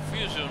go in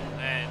confusion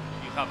and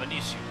you have an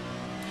issue.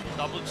 So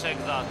double check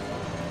that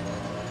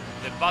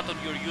the button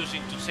you're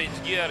using to change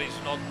gear is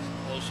not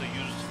also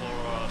used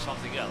for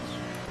something else.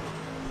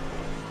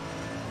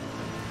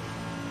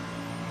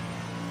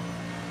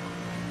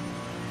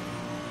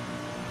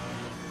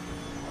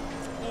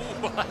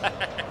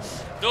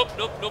 Nope.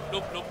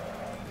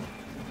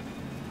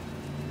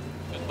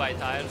 buy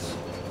tires.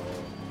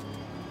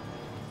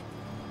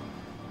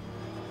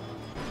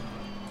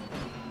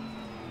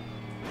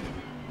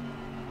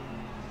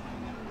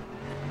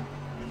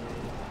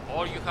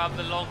 Or you have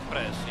the long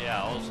press,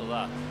 yeah, also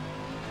that.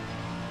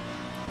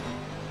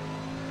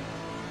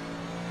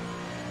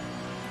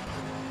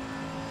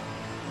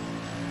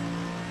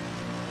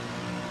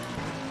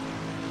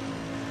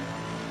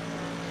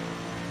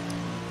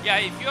 Yeah,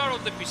 if you are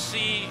on the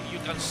PC, you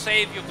can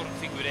save your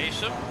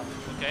configuration,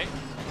 okay?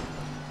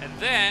 And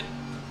then,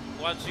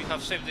 once you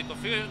have saved the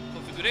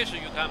configuration,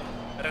 you can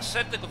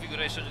reset the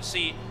configuration and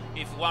see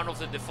if one of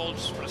the default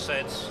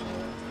presets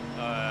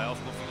of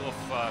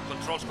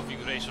controls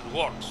configuration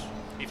works.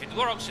 If it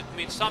works, it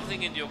means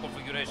something in your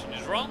configuration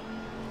is wrong.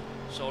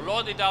 So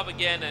load it up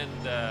again and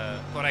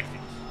correct it.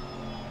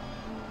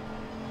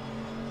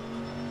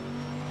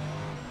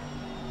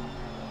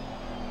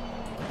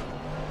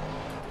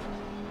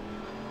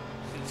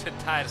 The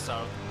tires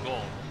are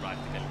gone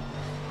practically.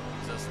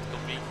 Just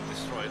completely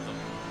destroyed them.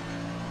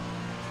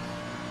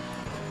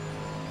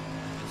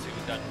 Let's see if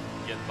we can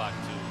get back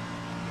to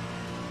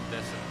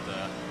decent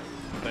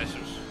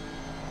pressures.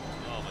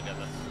 Oh my god,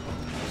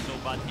 that's so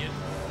bad here.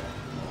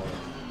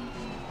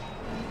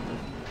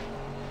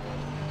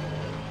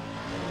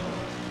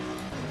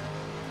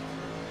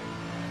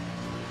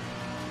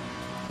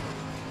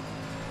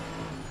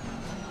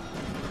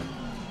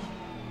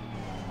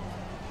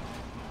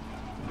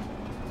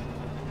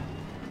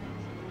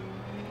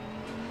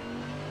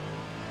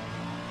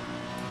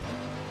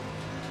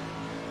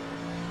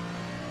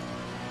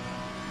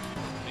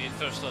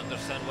 First to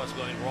understand what's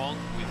going wrong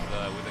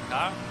with the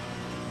car.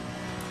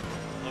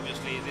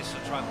 Obviously this is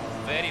a track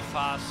with very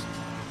fast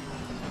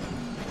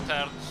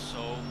turns,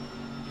 so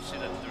you see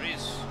that there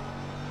is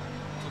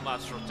too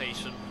much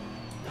rotation,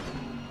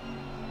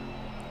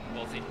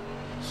 both in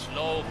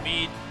slow,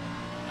 mid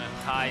and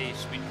high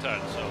speed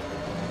turns, so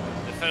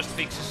the first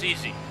fix is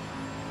easy.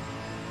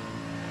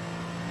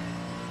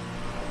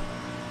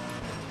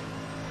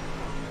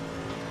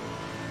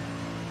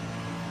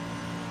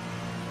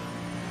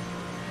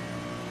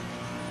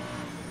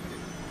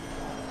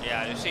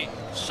 Yeah, you see,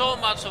 so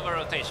much over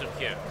rotation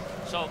here.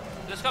 So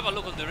let's have a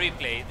look at the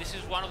replay. This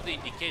is one of the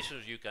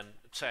indications you can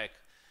check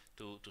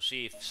to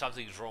see if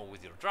something is wrong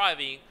with your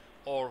driving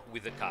or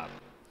with the car.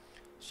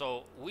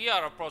 So we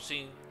are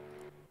approaching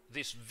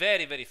this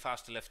very, very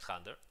fast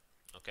left-hander,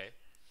 okay?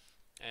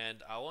 And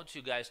I want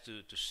you guys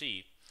to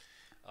see,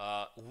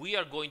 we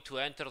are going to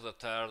enter the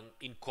turn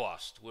in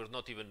coast. We're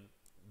not even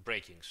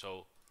braking.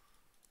 So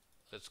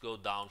let's go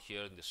down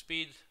here in the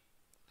speed.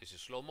 This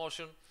is slow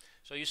motion.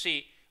 So you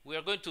see, we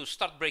are going to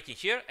start braking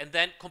here and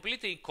then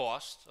completely in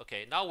coast.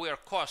 Okay, now we are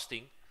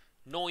coasting,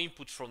 no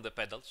inputs from the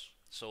pedals,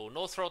 so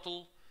no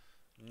throttle,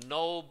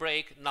 no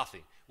brake,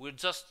 nothing. We're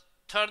just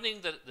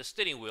turning the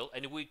steering wheel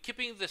and we're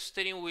keeping the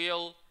steering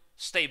wheel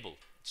stable.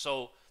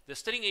 So the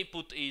steering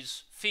input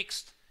is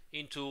fixed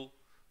into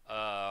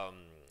a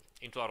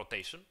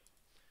rotation.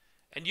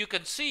 And you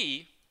can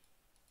see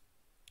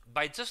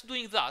by just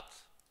doing that,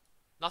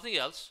 nothing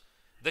else,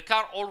 the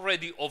car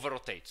already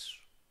over-rotates.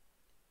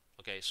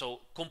 Okay, so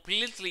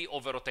completely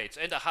over-rotates,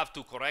 and I have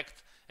to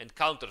correct and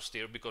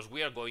counter-steer because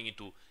we are going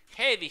into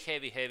heavy,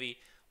 heavy, heavy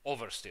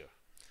oversteer.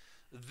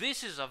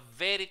 This is a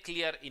very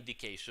clear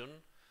indication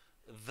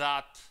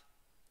that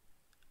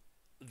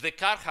the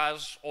car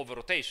has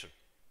over-rotation.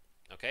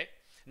 Okay,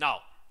 now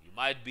you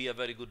might be a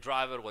very good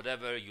driver,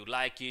 whatever, you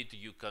like it,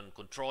 you can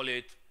control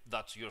it,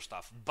 that's your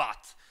stuff.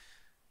 But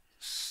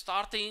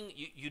starting,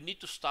 you need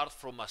to start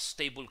from a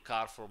stable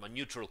car, from a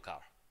neutral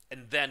car,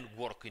 and then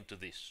work into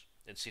this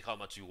and see how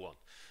much you want.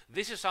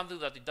 This is something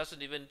that it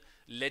doesn't even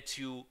let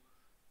you,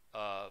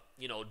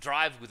 you know,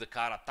 drive with the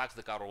car, attack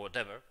the car or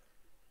whatever.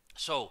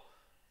 So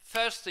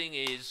first thing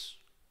is,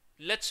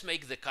 let's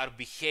make the car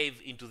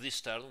behave into this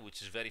turn,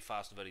 which is very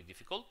fast, very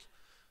difficult.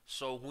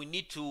 So we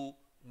need to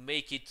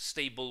make it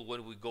stable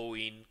when we go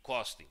in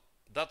coasting.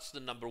 That's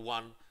the number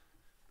one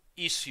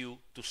issue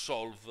to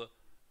solve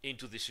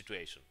into this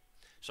situation.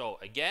 So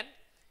again,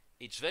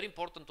 it's very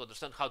important to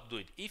understand how to do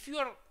it. If you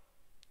are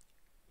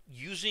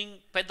using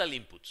pedal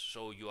inputs,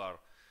 so you are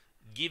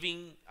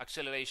giving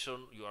acceleration,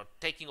 you are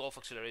taking off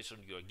acceleration,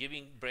 you are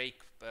giving brake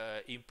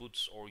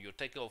inputs, or you're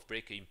taking off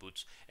brake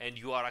inputs, and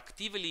you are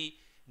actively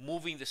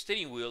moving the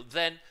steering wheel,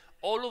 then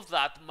all of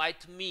that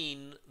might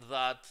mean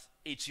that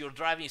it's your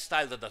driving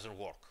style that doesn't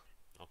work.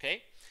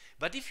 Okay?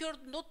 But if you're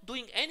not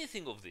doing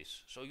anything of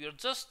this, so you're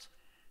just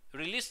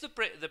release the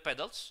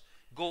pedals,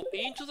 go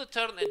into the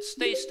turn and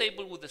stay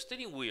stable with the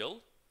steering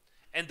wheel,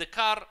 and the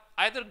car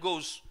either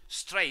goes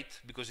straight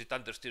because it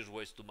understeers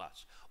way too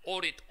much,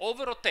 or it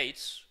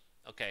over-rotates,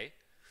 okay,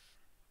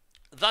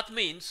 that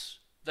means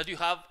that you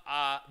have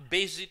a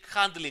basic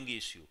handling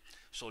issue.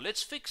 So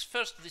let's fix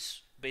first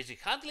this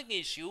basic handling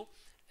issue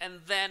and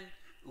then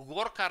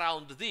work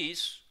around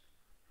this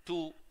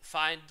to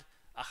find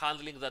a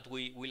handling that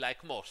we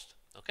like most,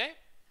 okay?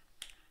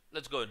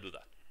 Let's go and do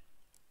that.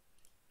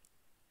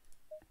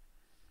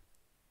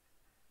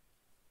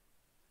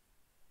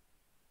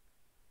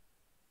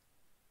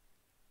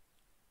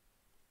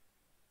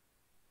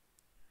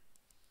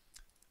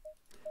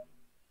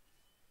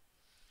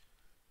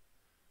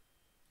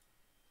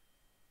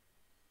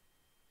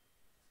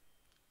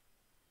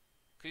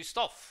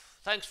 Christoph,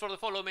 thanks for the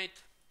follow, mate.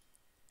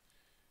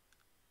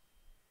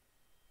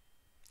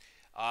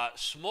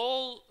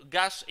 Small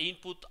gas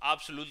input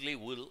absolutely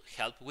will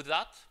help with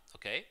that,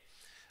 okay?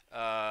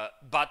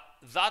 But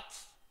that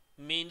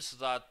means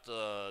that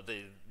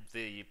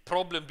the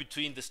problem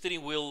between the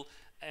steering wheel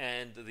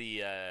and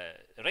the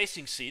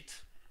racing seat,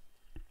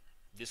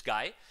 this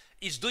guy,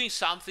 is doing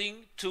something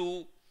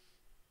to,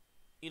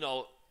 you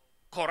know,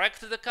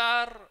 correct the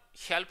car,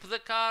 help the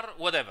car,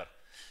 whatever.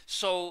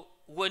 So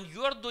when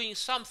you are doing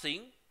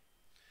something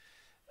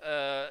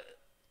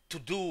to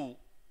do,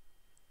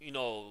 you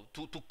know,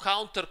 to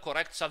counter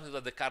correct something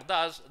that the car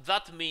does,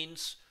 that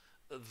means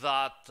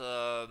that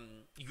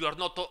you are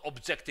not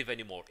objective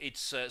anymore.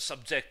 It's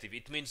subjective.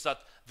 It means that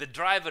the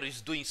driver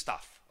is doing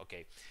stuff.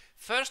 Okay.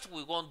 First,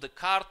 we want the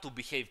car to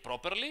behave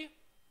properly,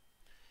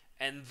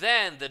 and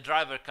then the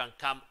driver can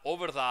come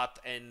over that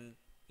and,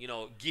 you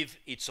know, give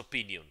its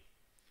opinion.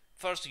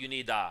 First, you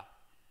need a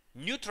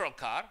neutral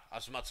car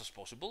as much as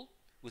possible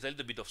with a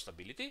little bit of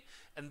stability,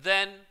 and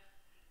then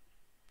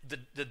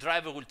the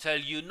driver will tell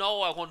you,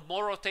 no, I want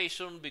more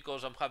rotation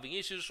because I'm having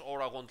issues,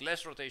 or I want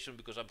less rotation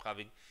because I'm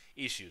having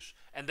issues,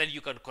 and then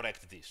you can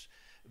correct this.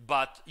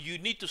 But you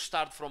need to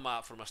start from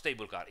a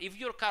stable car. If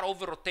your car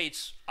over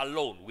rotates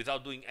alone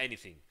without doing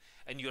anything,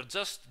 and you're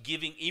just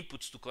giving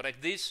inputs to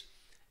correct this,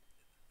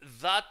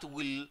 that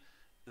will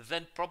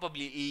then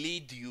probably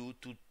lead you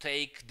to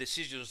take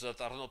decisions that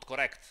are not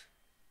correct.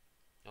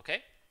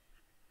 Okay?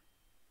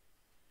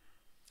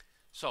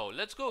 So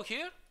let's go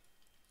here.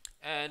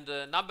 And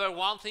number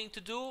one thing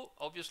to do,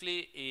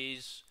 obviously,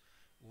 is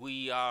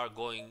we are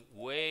going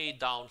way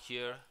down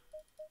here,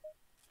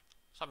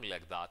 something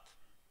like that,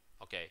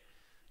 okay,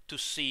 to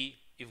see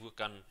if we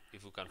can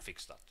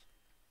fix that.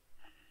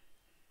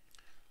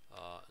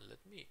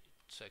 Let me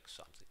check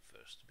something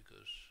first,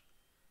 because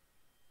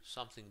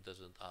something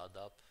doesn't add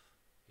up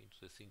into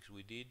the things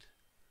we did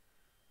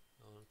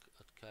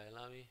at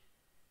Kyalami.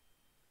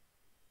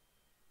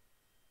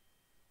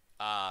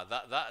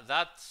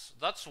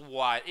 That's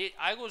why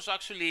I was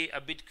actually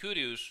a bit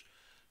curious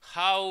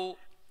how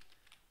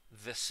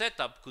the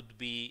setup could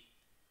be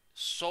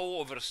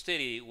so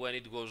oversteery when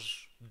it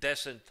was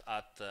decent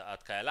at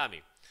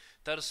Kyalami.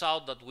 Turns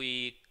out that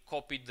we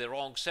copied the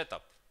wrong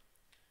setup.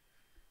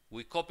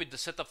 We copied the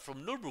setup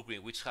from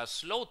Nürburgring, which has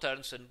slow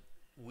turns, and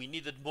we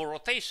needed more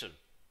rotation.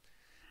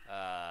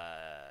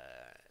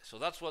 So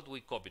that's what we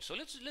copied. So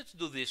let's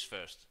do this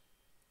first.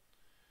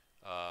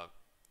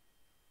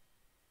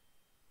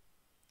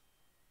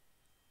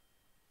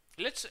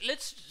 Let's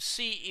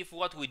see if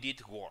what we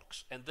did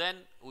works, and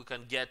then we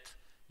can get,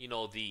 you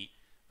know, the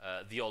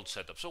old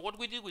setup. So what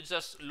we did, we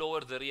just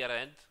lowered the rear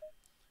end,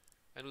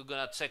 and we're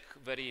gonna check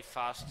very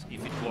fast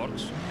if it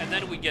works, and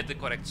then we get the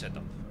correct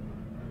setup.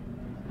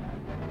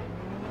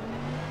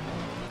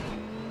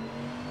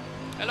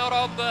 Hello,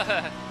 Rob.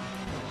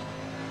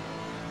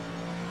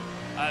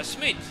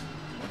 Smith,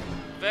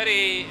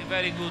 very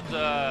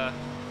good.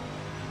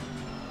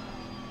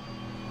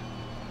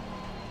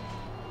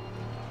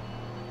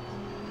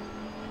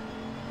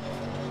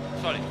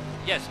 Sorry.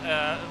 Yes,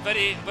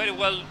 very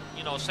well,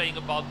 you know, saying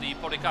about the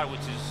Polycar,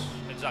 which is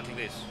exactly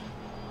this.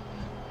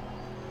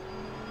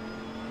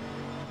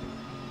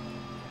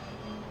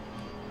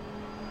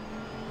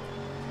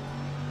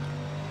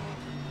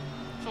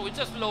 So we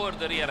just lowered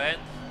the rear end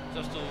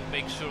just to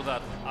make sure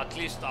that at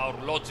least our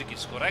logic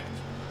is correct,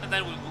 and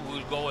then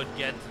we'll go and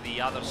get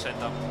the other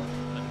setup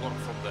and work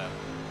from there.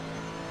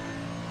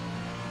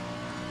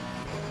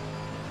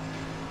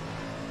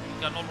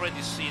 You can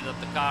already see that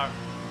the car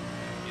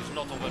is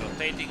not over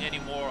rotating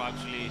anymore.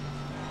 Actually,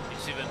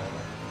 it's even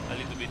a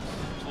little bit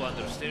too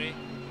understeery.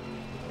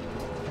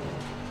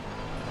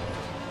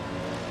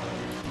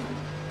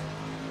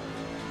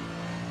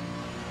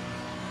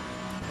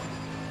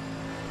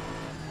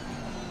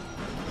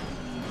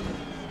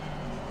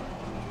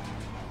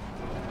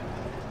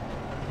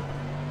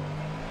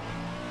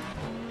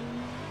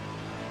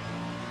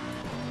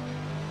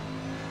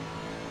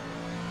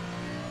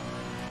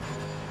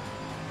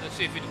 Let's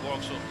see if it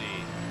works on the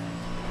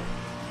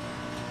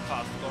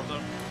fast corner.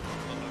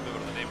 Don't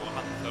remember the name,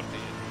 130.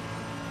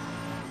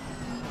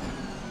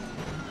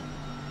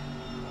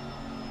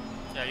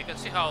 Yeah, you can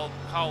see how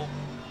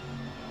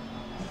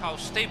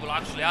stable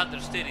actually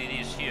understeer it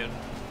is here.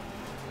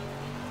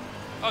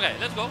 Okay,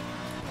 let's go.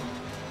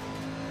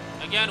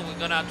 Again, we're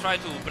gonna try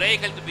to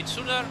brake a little bit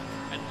sooner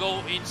and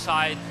go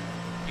inside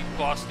in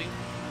coasting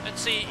and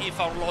see if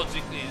our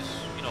logic is,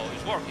 you know,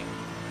 is working.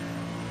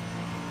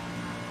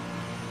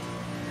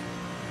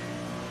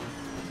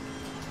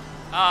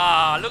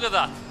 Ah, look at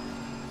that.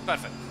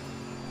 Perfect.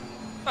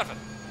 Perfect.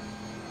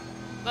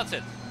 That's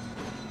it.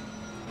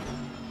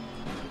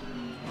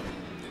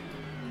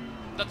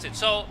 That's it.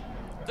 So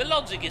the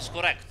logic is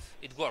correct.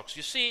 It works.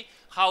 You see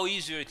how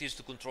easier it is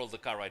to control the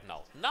car right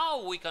now.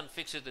 Now we can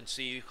fix it and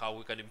see how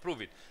we can improve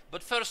it.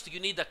 But first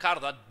you need a car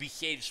that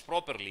behaves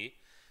properly.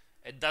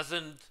 It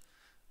doesn't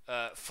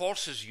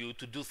forces you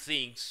to do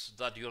things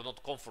that you're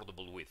not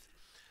comfortable with.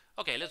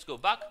 Okay, let's go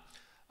back.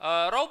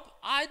 Rob,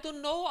 I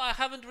don't know. I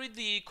haven't read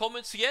the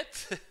comments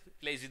yet.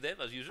 Lazy dev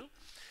as usual.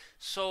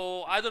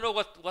 So I don't know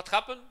what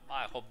happened.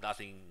 I hope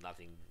nothing,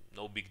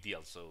 no big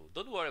deal. So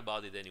don't worry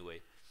about it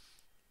anyway.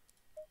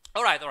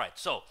 All right.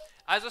 So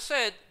as I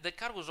said, the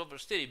car was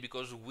oversteering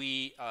because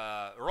we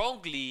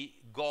wrongly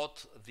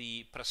got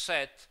the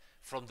preset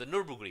from the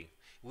Nürburgring,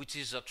 which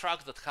is a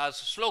track that has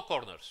slow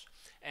corners,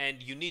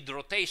 and you need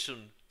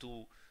rotation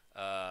to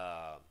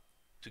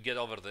get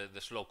over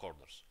the slow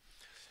corners.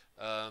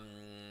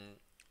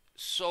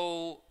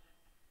 So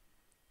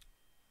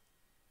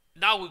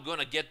now we're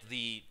gonna get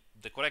the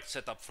correct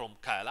setup from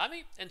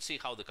Kyalami and see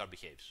how the car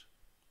behaves.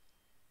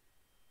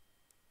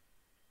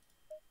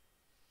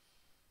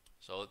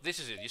 So this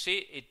is it. You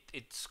see,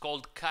 it's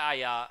called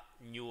Kaya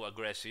New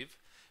Aggressive.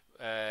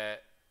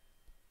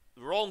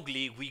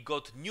 Wrongly, we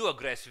got New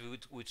Aggressive,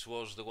 which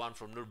was the one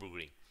from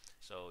Nürburgring.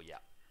 So yeah.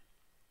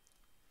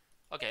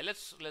 Okay,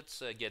 let's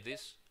get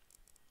this.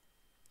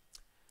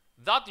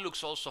 That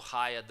looks also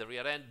high at the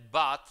rear end,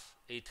 but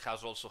it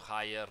has also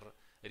higher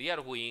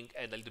rear wing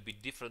and a little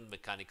bit different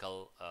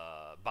mechanical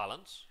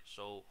balance.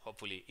 So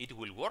hopefully it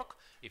will work.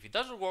 If it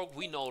doesn't work,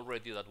 we know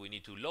already that we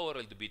need to lower a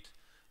little bit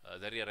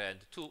the rear end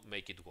to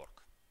make it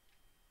work.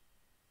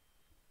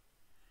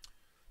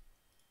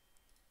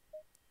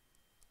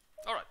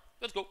 All right,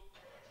 let's go.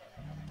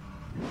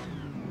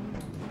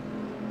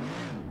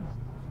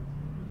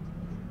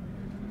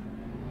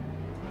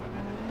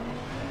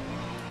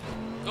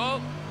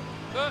 Go,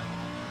 go,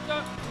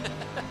 go.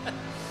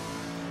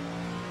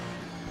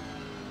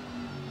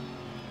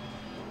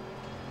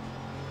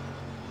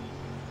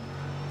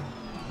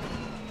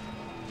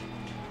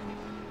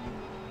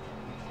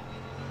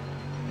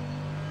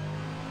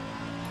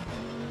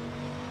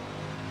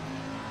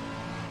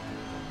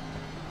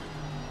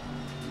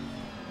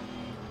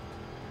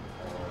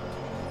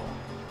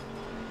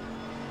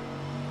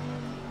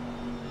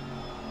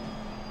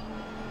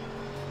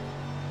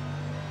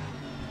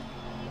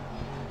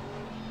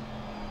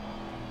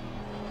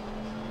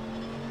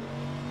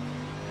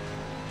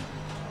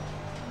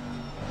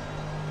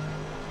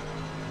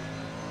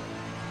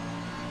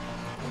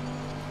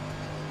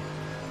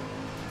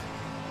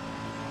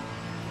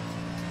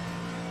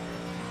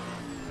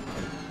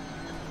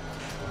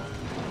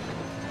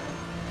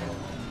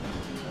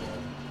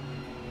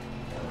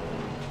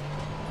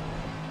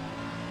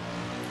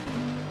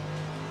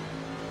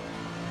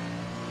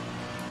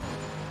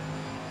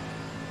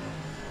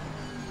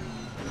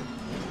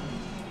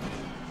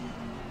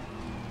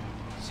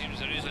 Seems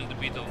there is a little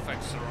bit of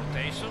extra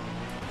rotation,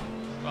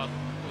 but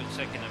we'll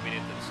check in a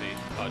minute and see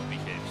how it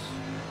behaves.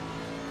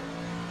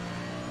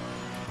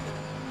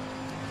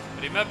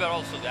 Remember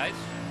also, guys,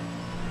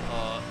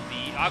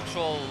 the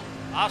actual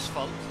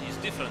asphalt is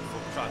different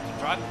from track to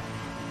track,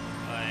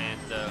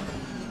 and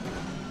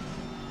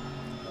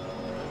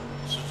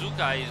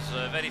Suzuka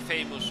is very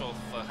famous of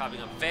having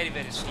a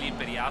very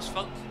slippery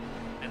asphalt,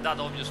 and that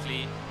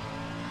obviously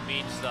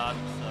means that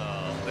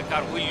the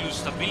car will lose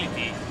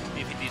stability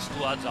if it is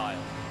too agile.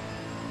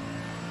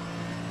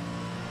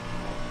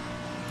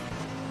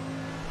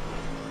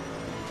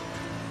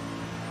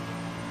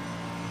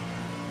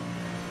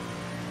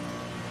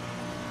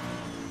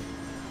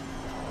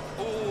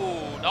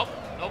 Oh, nope.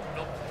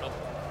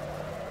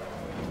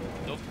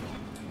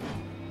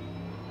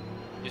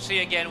 You see,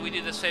 again, we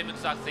did the same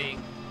exact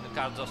thing. The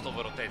car just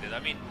over-rotated. I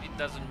mean, it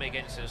doesn't make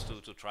any sense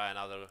to try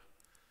another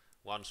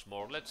once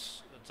more.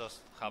 Let's just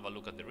have a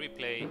look at the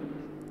replay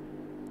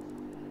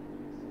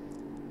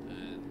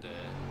and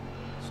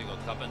see what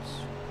happens.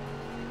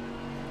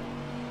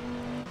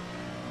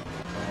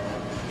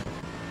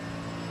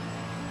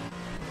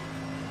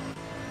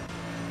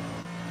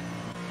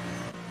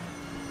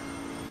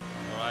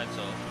 Alright,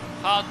 so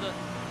hard.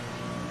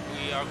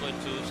 We are going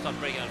to start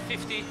braking at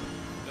 50.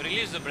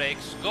 Release the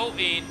brakes, go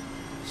in,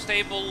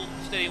 stable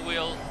steering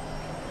wheel,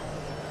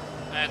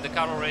 and the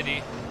car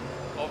already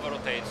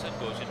over-rotates and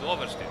goes into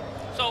oversteer.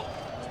 So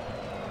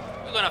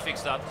we're gonna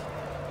fix that.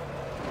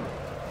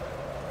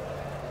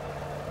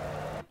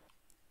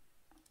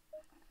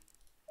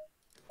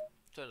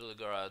 Turn to the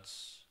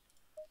garage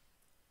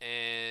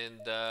and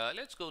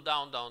let's go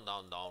down.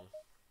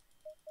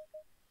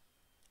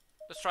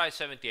 Let's try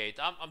 78.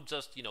 I'm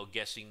just, you know,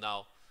 guessing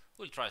now.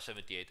 We'll try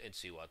 78 and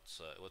see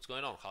what's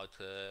going on, how it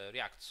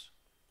reacts.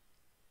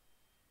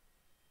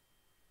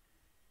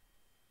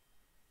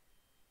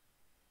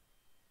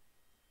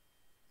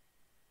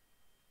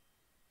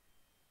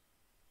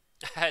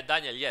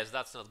 Daniel, yes,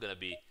 that's not gonna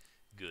be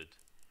good.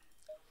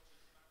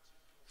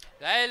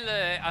 Well,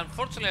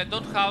 unfortunately, I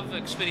don't have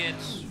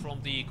experience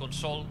from the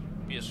console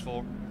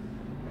PS4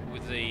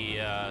 with the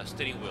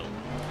steering wheel.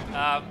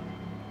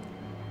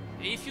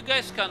 If you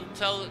guys can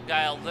tell,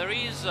 Gael, there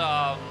is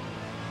the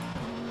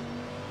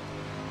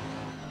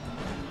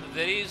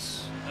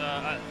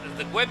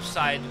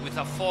website with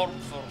a form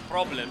for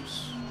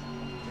problems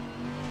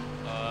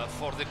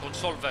for the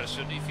console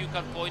version. If you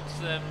can point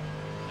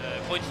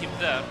him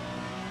there.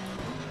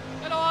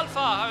 Hello, Alpha.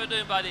 How are you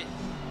doing, buddy?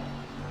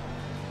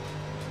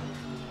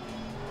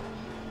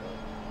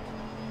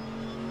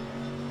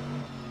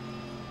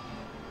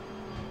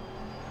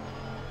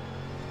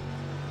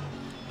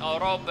 Oh,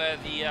 Rob,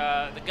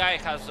 the guy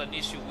has an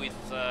issue with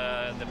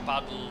the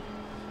paddle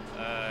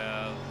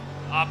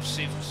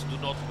upshifts do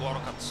not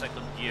work at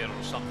second gear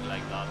or something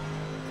like that.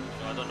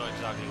 So I don't know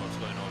exactly what's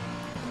going on.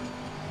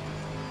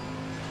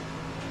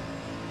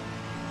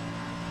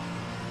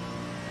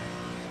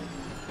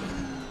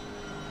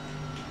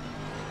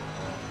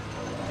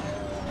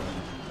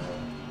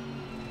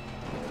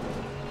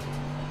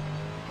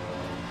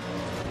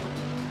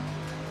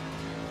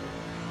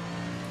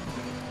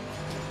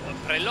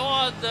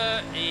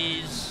 Preload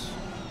is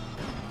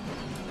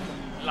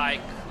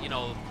like, you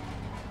know,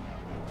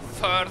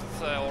 third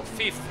or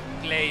fifth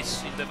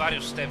place in the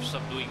various steps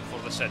I'm doing for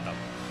the setup.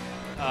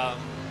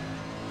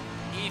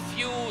 If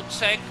you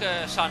check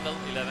channel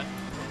 11,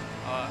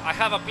 I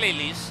have a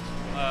playlist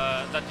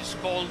that is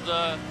called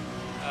the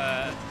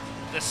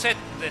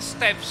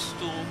steps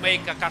to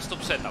make a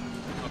custom setup.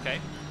 Okay,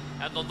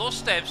 and on those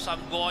steps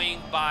I'm going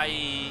by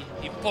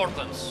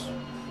importance.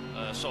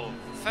 So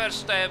first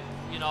step,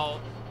 you know,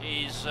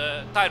 is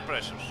tire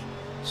pressures.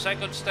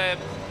 Second step,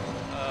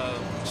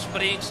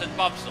 springs and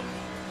bump stops.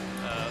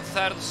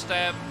 Third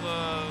step,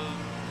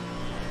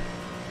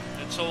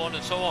 and so on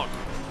and so on.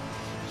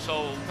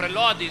 So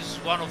preload is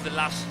one of the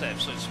last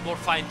steps, so it's more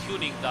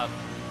fine-tuning than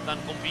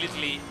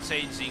completely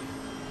changing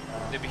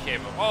the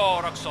behavior. Oh,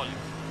 rock solid.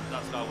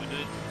 That's how we do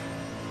it.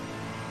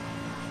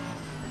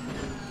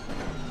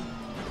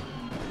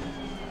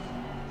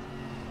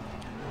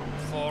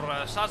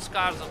 For such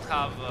cars that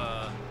have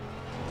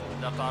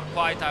that are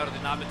quite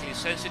aerodynamically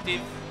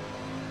sensitive,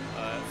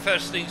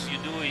 first things you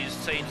do is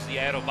change the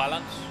aero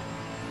balance,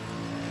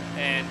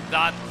 and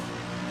that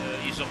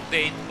is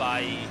obtained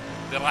by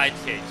the right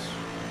case.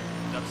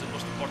 That's the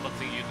most important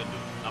thing you can do,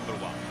 number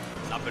one.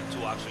 Number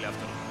two, actually,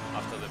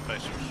 after the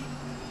pressures.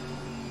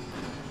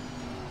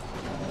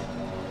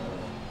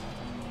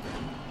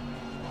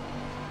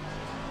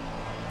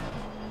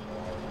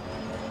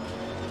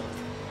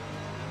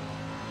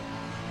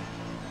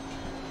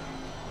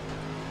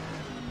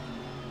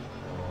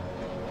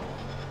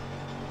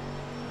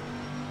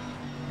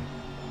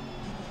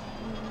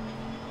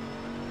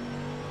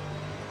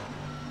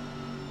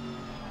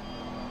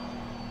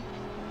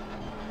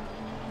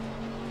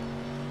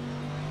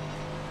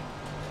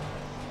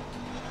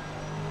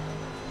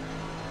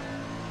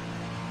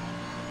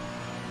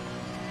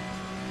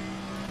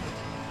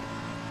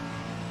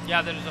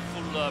 Yeah, there is a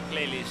full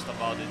playlist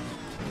about it.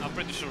 I'm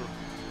pretty sure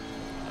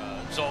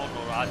John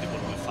or Audible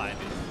will find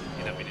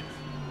it in a minute.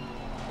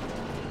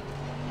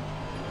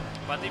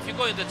 But if you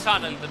go in the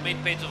channel, the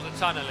main page of the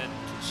channel, and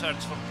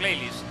search for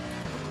playlist,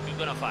 you're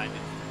gonna find it.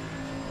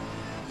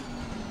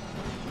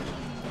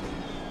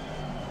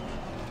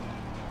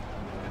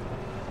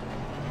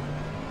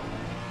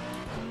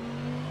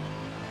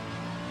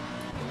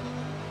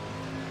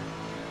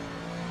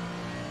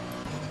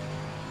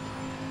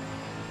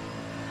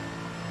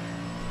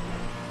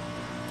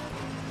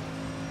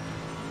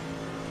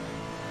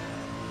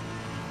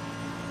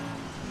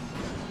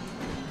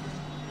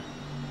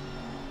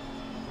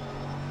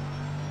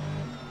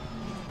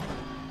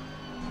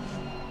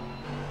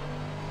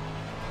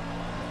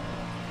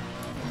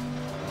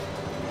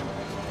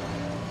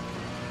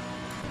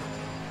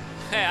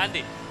 Hey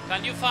Andy,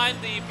 can you find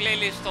the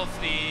playlist of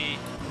the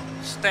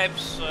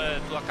steps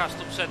to a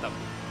custom setup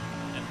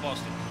and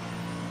post it?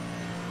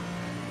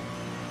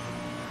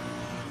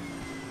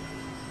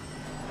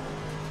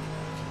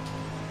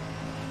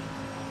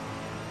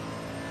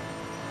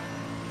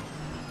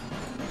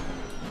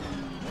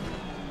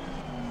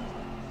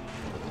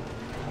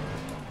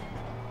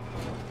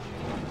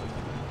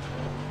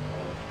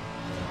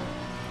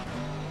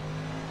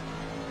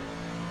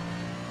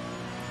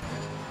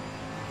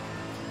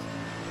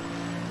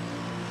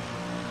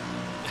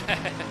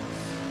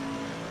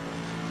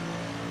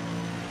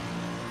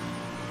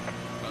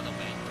 Well done,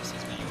 mate. This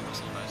is the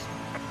universal best.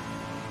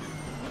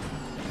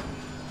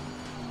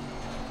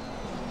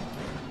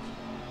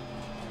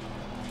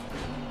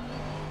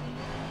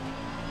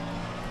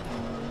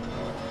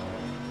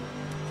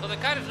 So the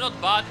car is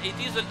not bad, it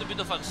is a little bit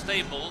of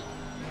unstable,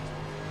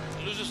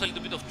 loses a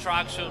little bit of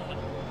traction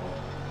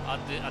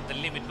at the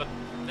limit, but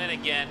then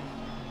again,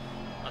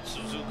 at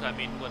Suzuka, I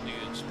mean, what do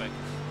you expect?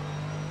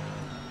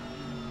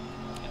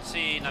 Let's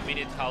see in a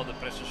minute how the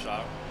pressures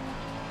are.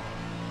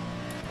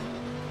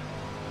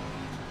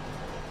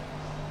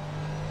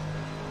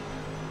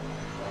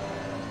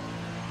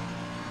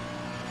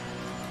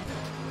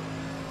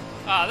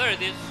 Ah, there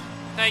it is.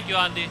 Thank you,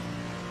 Andy.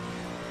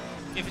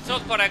 If it's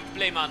not correct,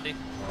 blame Andy.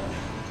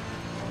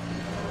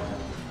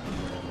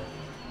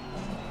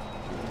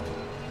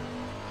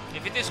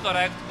 If it is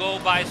correct, go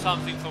buy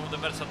something from the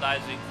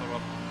merchandising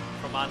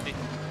from Andy.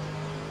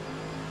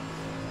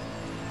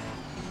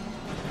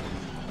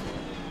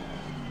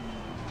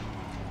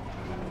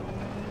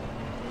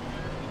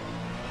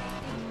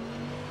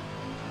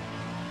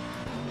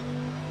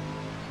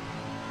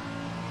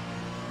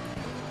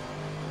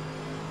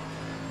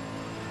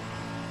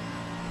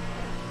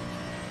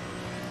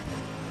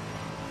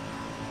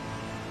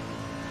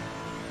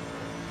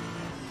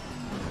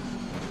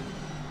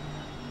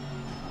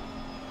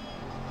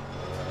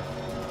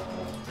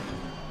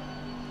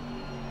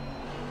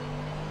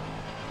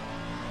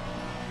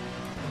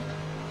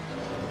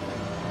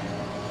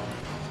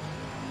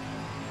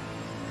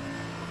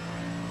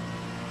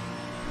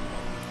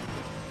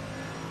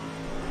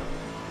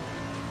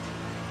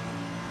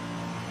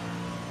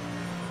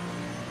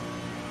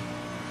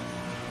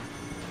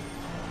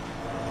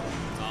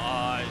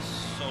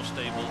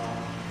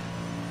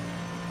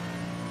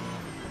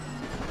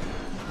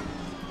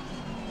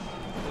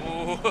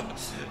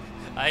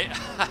 I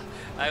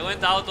I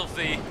went out of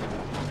the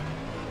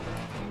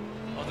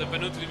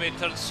penultimate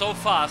turn so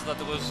fast that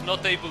I was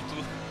not able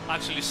to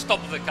actually stop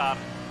the car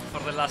for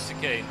the last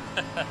chicane.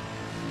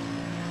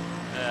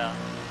 Yeah.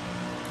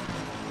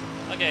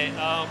 Okay,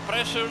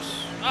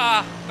 pressures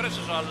are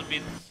a little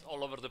bit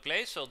all over the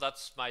place, so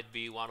that might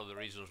be one of the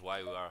reasons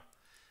why we are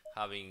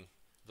having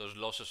those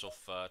losses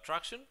of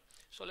traction.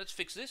 So let's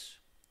fix this.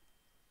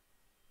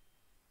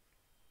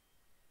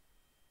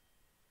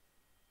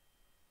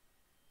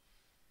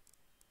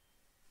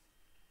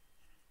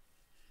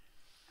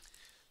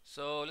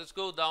 So let's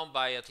go down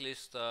by at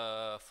least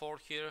 4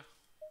 here.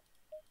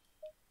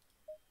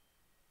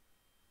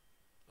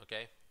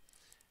 Okay,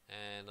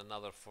 and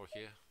another 4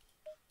 here,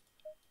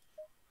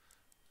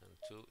 and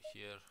 2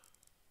 here,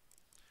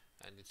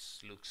 and it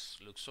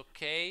looks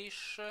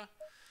okay-ish.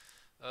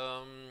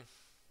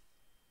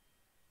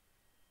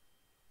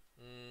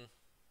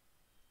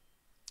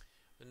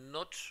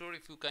 Not sure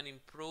if you can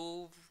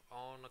improve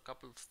on a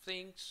couple of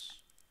things.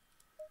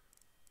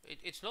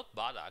 It's not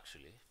bad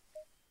actually.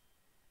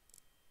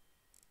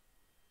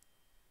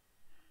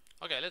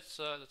 Okay, let's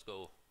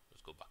go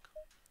back.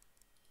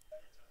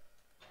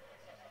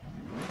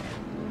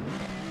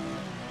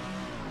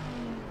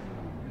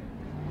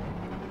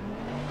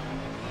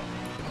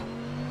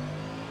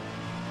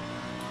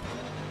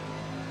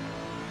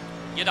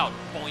 Get out,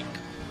 boink.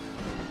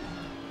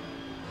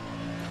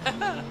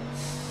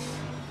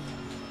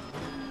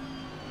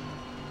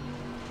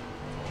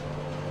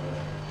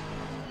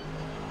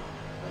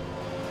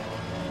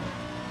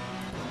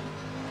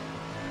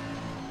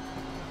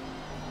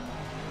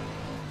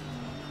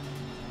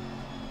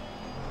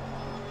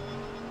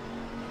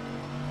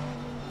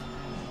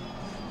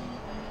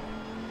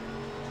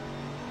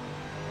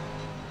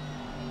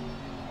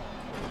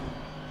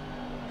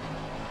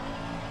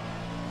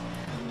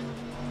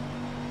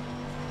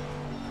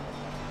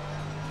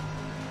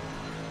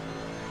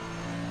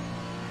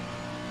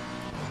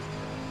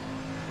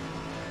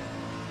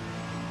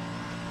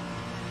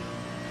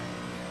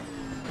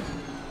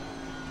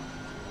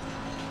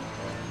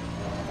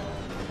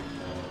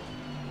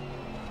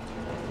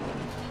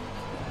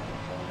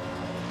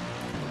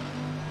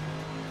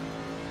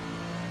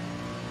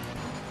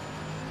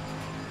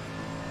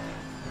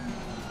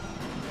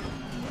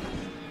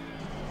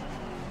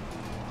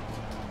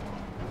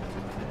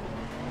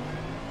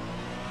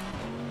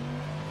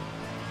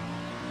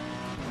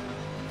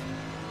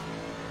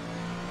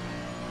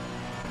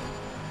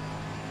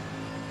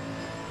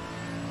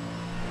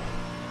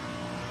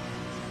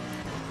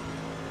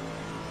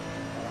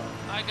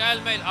 Hi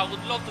Gael Mail, I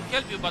would love to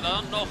help you, but I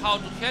don't know how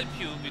to help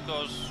you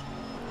because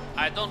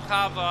I don't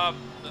have a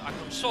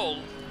console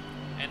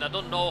and I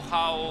don't know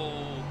how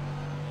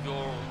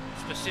your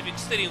specific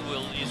steering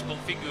wheel is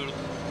configured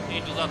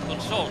into that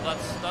console.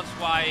 That's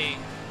why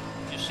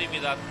you see me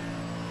that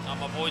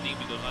I'm avoiding,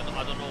 because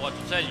I don't know what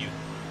to tell you.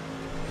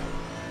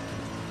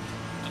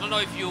 I don't know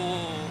if you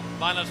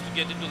managed to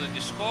get into the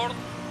Discord.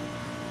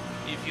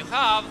 If you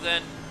have,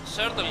 then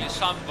certainly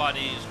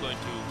somebody is going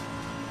to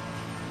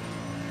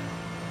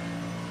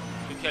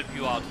help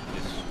you out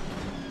with this.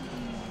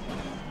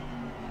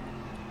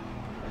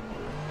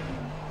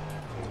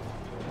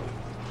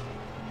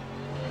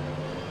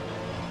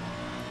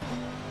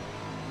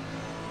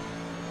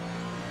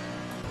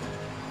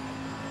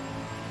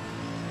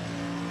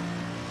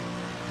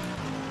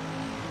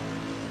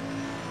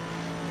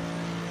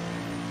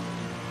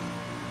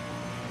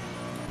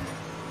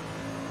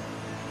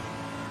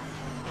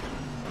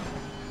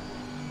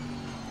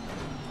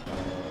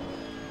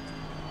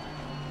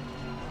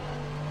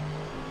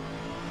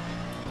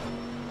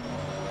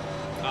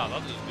 Ah,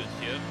 that is good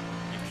here.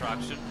 Give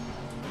traction.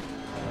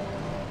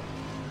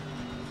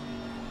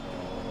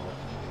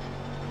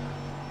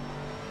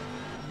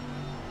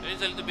 There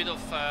is a little bit of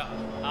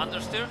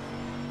understeer,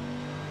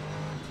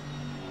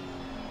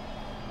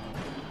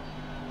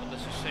 but the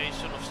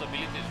sensation of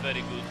stability is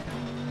very good.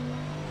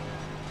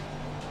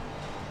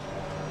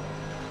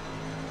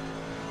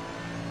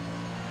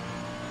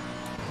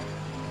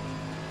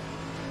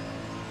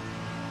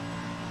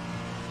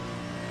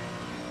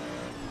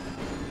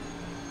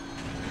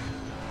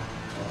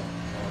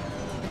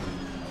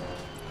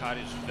 Car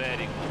is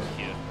very good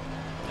here.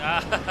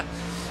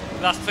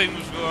 Last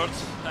famous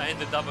words. I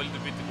ended up a little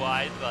bit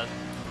wide, but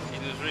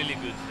it was really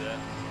good.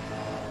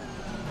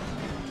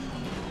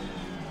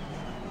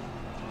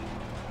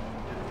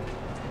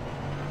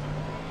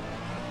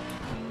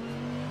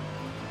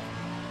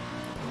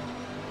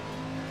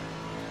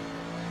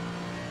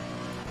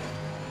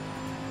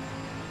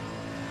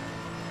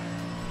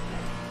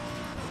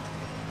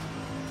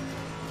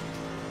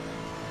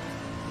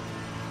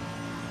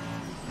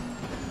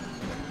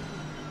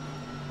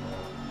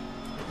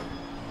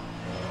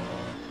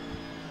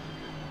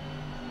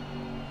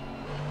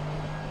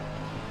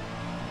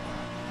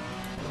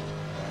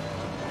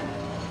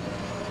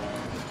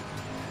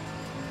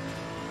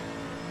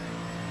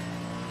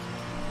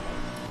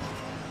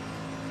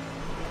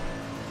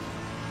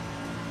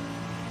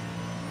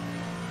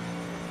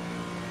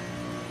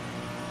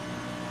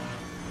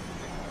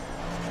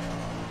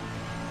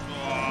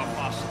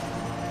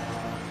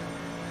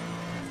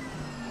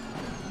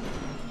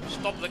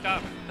 stop the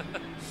car.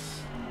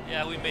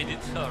 Yeah, we made it,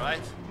 alright.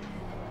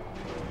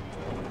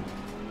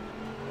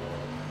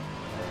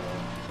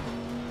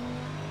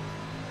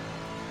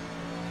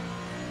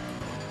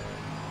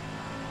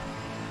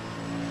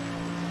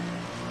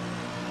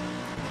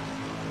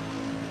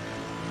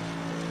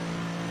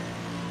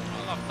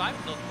 Time,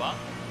 not bad.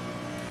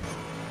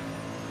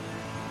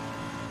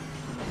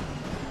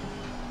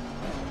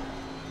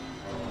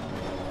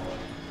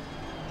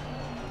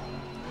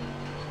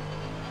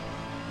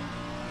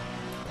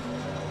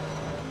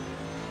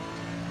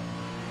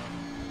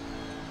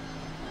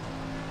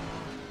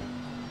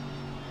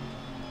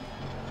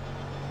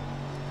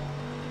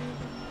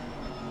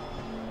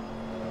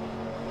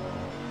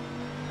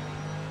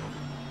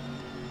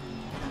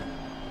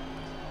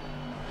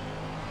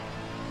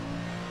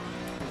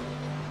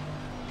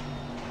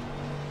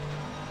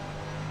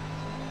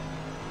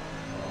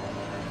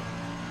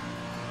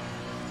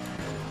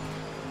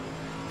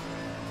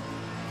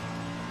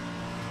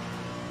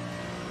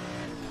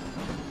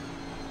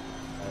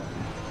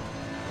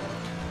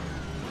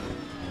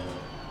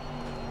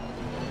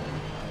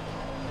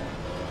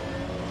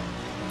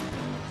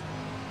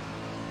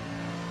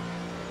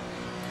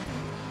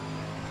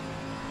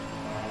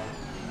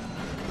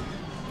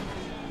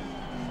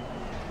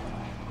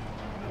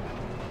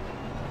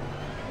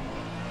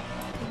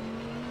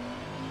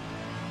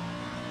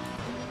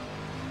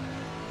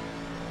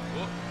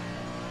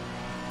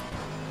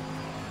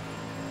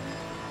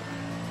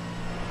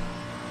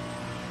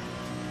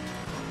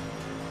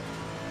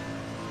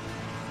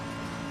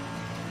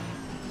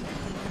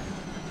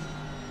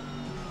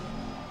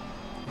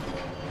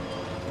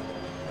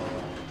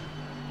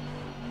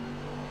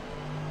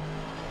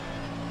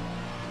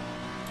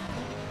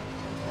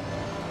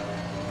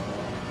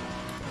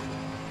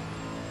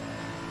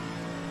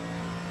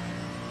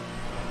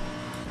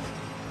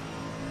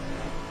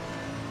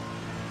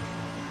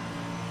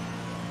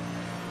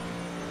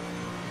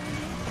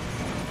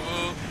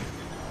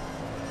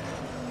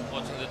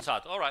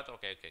 Chat. All right.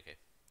 Okay.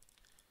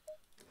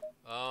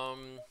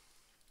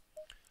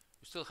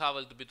 We still have a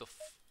little bit of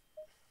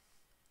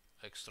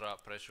extra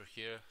pressure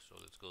here, so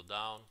let's go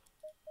down.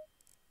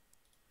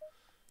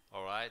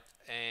 All right,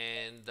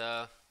 and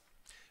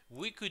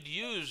we could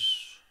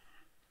use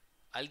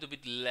a little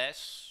bit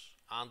less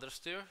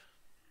understeer.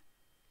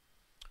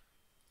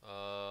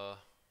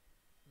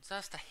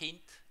 Just a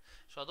hint.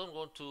 So I don't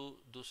want to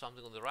do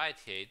something on the right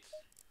hand.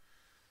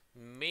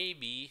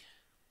 Maybe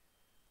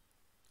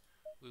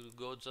we'll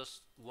go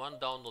just one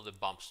down on the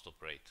bump stop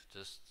rate,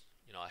 just,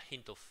 you know, a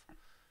hint of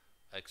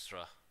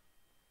extra.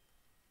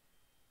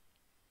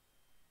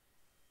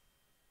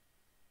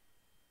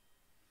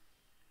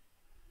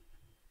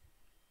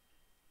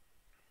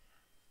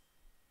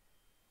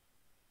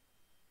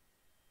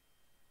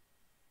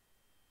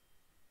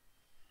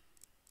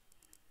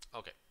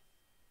 Okay.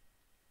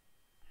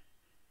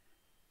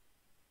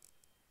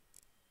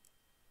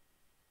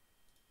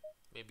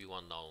 Maybe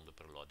one down on the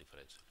preload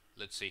differential.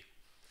 Let's see.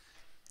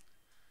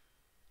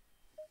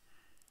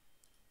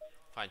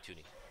 Fine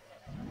tuning.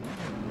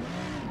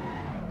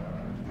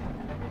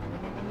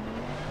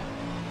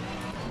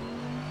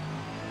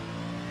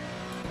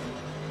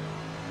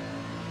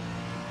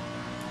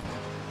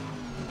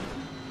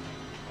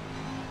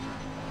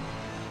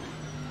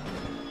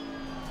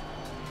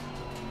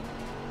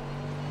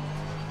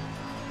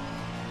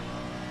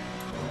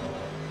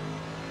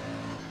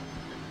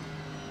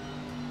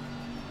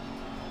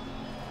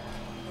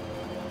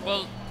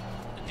 Well,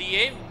 the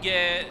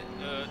AMG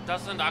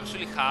doesn't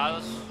actually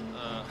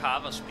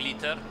have a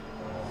splitter.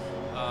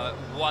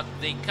 What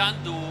they can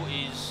do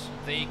is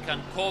they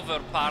can cover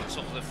parts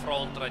of the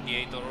front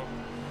radiator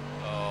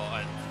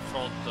and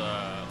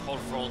whole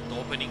front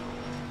opening,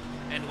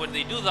 and when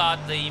they do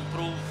that, they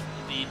improve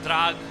the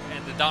drag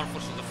and the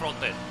downforce of the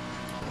front end.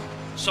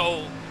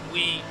 So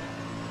we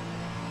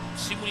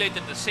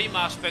simulated the same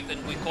aspect,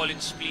 and we call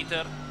it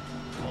splitter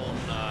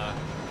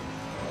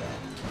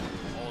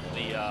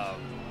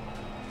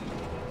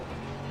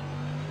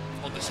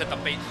on the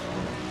setup page.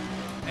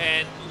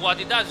 And what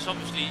it does is,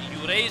 obviously,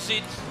 you raise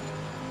it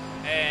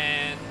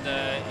and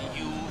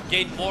you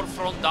gain more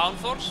front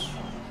downforce,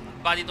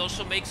 but it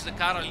also makes the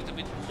car a little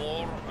bit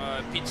more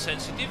pitch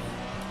sensitive.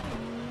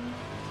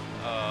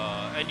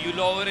 And you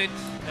lower it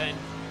and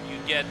you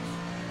get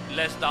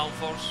less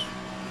downforce,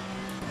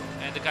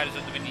 and the car is a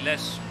little bit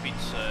less pitch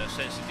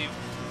sensitive.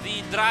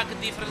 The drag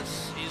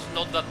difference is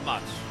not that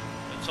much.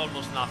 It's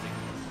almost nothing.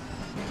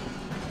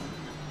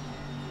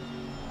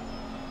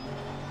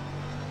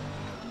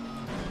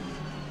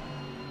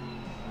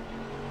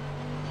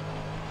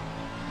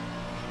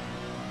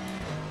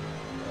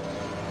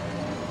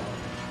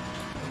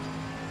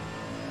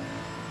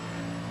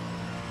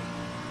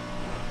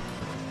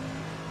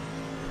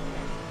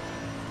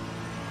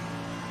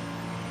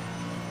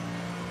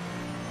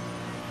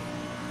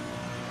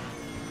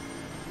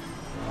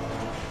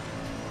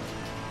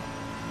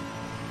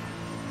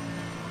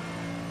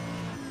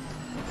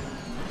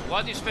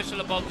 What is special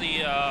about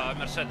the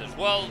Mercedes?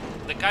 Well,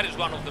 the car is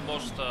one of the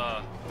most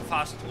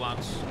fast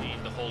ones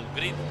in the whole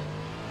grid.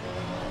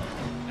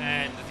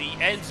 and the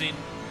engine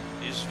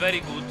is very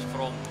good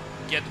from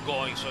get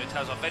going, so it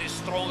has a very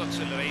strong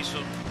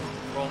acceleration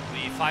from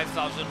the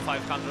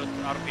 5,500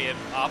 RPM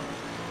up.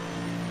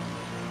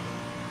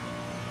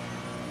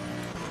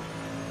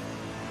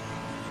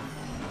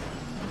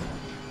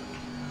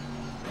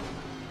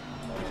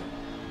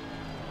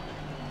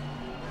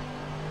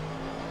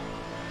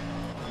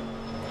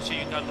 So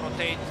you can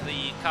rotate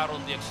the car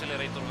on the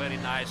accelerator very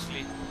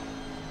nicely.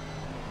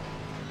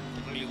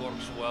 It really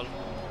works well.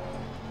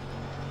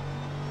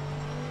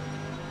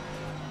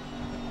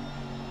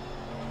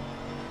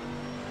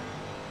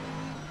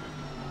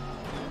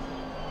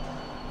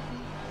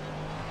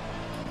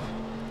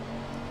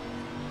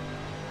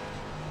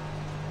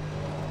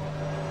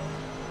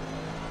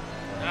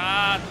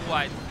 Too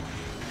wide.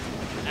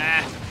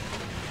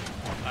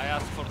 I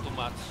asked for too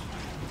much.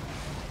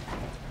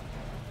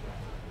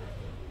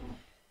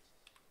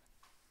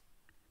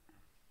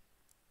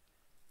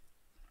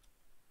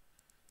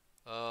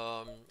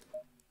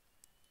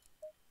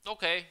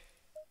 Okay.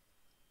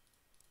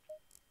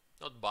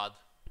 Not bad.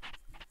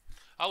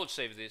 I would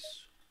save this.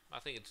 I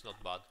think it's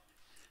not bad.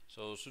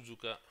 So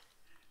Suzuka.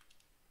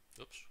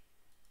 Oops.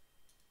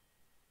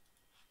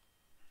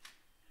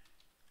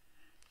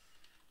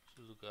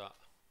 Suzuka.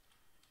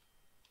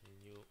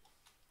 New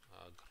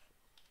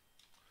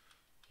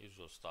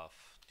usual stuff.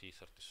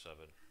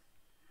 T37.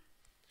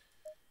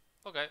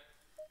 Okay.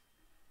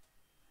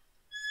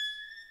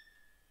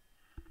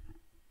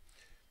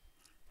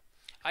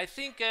 I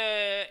think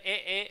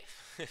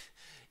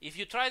if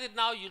you tried it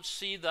now, you'll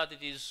see that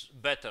it is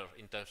better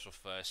in terms of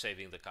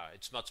saving the car.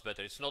 It's much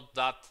better. It's not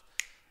that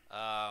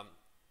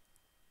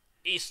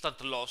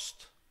instant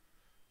loss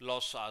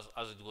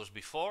as it was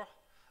before,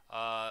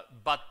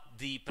 but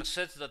the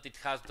percentage that it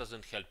has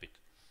doesn't help it.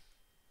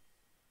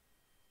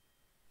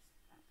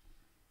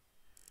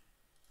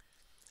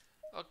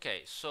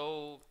 Okay,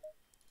 so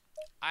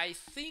I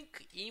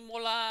think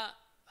Imola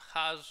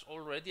has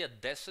already a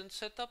decent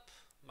setup.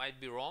 Might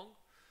be wrong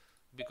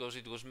because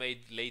it was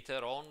made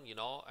later on, you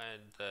know,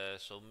 and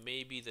so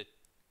maybe the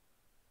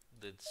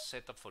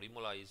setup for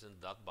Imola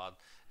isn't that bad.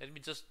 Let me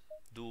just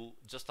do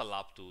just a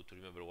lap to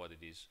remember what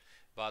it is,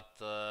 but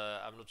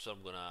I'm not sure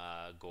I'm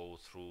gonna go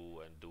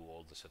through and do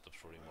all the setups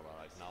for Imola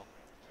right now.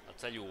 I'll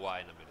tell you why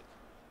in a minute.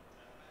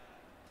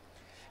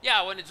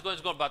 Yeah, when it's going,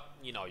 it's gone, but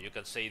you know, you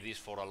can say this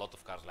for a lot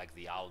of cars like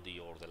the Audi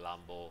or the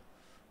Lambo,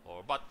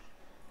 but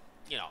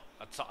you know,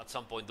 at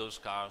some point those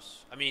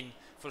cars, I mean,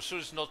 for sure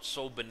it's not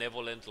so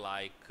benevolent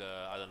like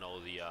I don't know,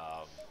 the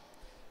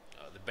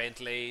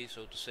Bentley,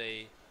 so to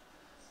say,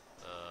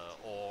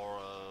 or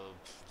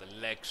the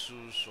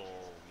Lexus,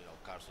 or you know,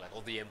 cars like,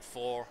 or the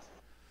M4.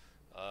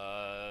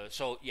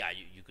 So yeah,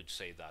 you could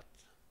say that.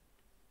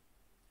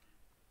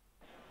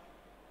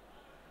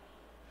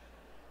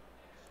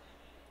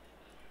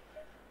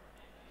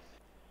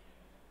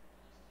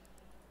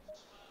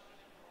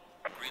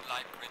 Green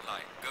light,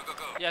 go, go,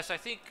 go. Yes, I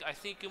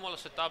think Imola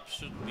setup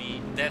should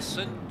be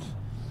decent.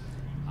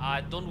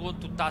 I don't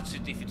want to touch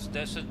it if it's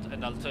decent,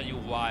 and I'll tell you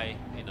why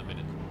in a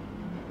minute.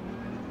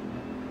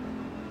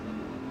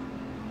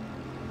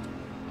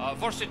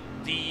 First,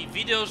 the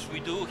videos we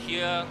do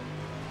here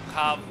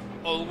can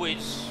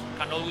always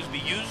be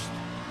used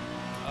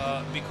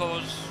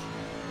because,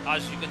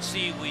 as you can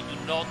see, we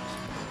do not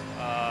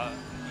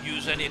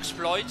use any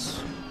exploits.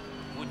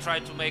 We try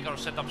to make our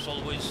setups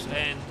always,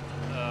 and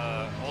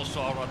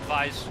also our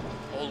advice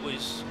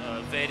always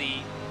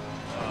very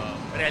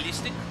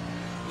realistic,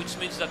 which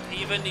means that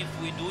even if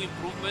we do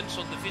improvements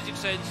on the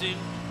physics engine,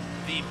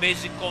 the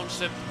basic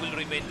concept will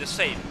remain the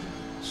same.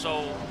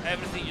 So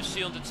everything you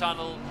see on the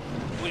channel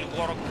will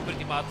work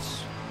pretty much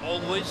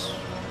always,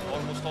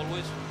 almost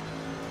always,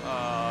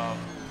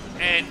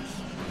 and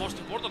most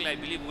importantly, I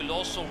believe will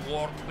also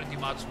work pretty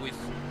much with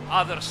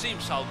other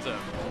sims out there.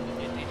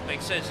 It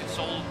makes sense. It's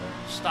all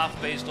stuff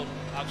based on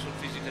actual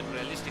physics and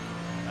realistic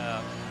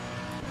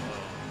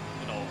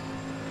you know,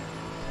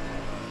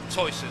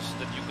 choices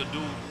that you can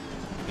do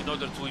in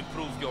order to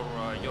improve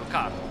your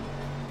car.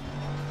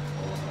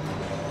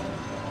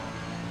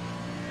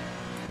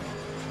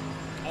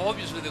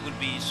 Obviously there will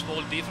be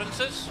small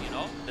differences, you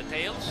know,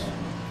 details,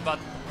 but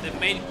the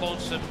main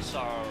concepts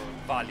are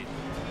valid.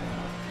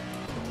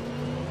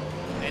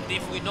 And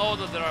if we know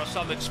that there are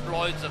some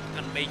exploits that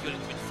can make you a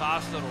little bit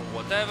faster or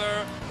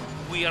whatever,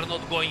 we are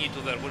not going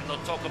into there. We'll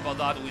not talk about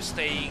that. We're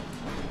staying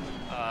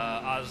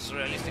as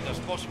realistic as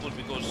possible,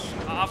 because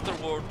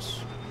afterwards,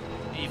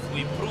 if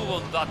we improve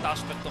on that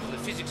aspect of the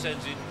physics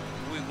engine,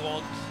 we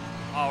want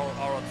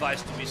our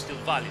advice to be still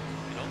valid,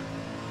 you know?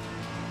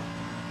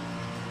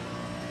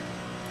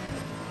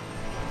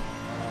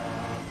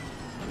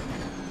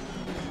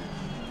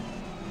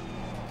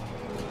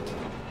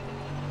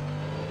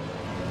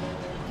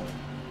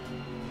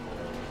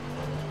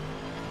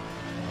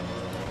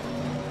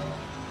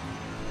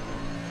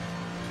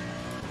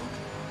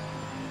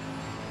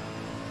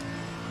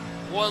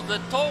 Well, the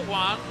tow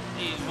one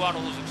is one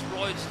of those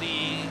exploits.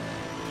 The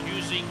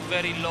using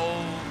very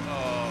low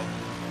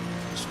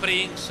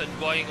springs and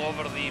going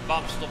over the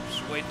bump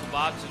stops way too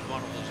much is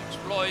one of those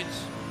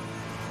exploits.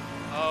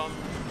 Um,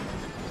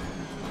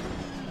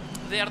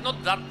 they are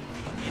not that,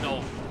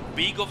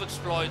 big of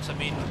exploits. I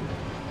mean,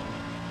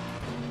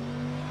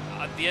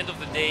 at the end of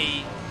the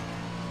day,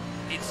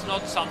 it's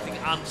not something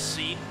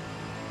unseen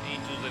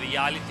into the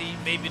reality.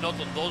 Maybe not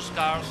on those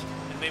cars,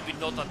 and maybe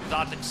not at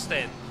that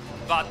extent.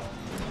 But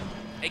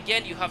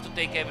again, you have to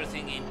take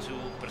everything into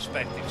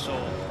perspective. So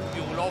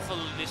you will often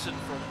listen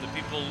from the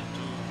people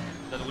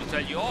that will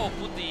tell you, oh,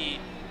 put the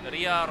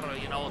rear,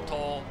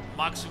 toe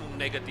maximum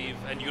negative,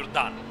 and you're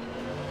done.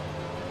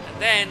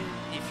 And then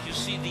if you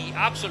see the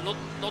actual,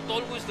 not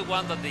always the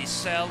one that they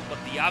sell, but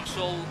the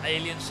actual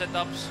alien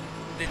setups,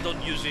 they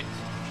don't use it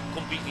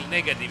completely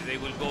negative. They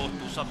will go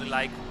to something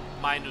like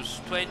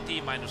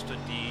 -20,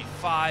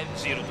 -25,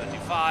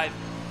 0.25,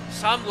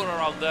 somewhere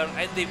around there,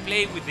 and they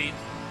play with it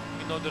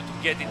in order to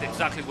get it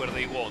exactly where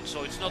they want.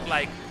 So it's not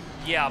like,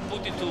 yeah,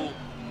 put it to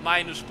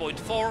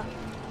 -0.4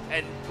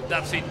 and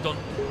that's it, don't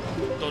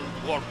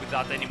work with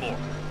that anymore.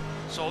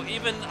 So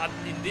even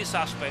in this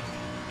aspect,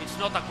 it's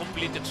not a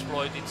complete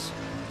exploit. It's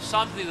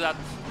something that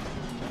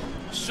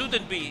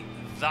shouldn't be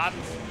that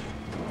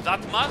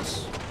much,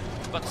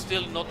 but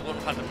still not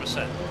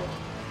 100%.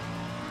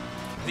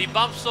 The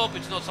bump stop,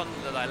 it's not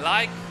something that I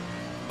like,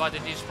 but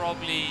it is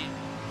probably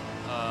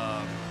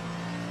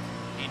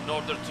in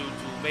order to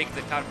make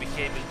the car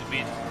behave a little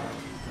bit,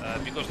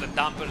 because the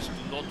dampers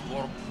do not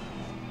work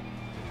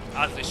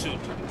as they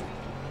should.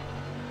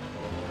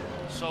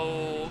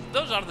 So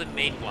those are the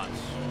main ones,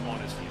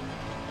 honestly.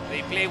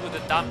 They play with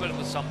the dampers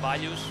with some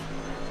values.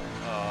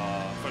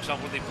 For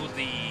example, they put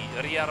the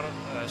rear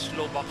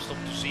slow bump stop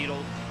to 0,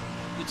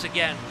 which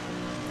again,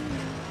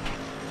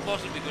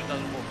 mostly because it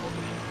doesn't work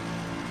properly.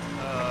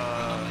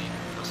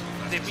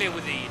 They play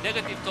with the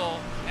negative toe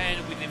and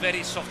with the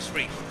very soft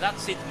spring.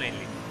 That's it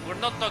mainly.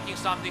 We're not talking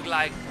something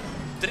like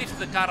drift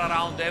the car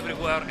around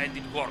everywhere and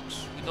it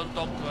works. We don't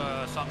talk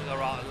something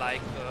around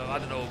like, I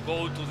don't know,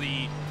 go to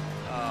the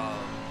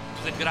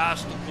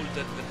grass to pull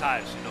the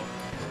tires,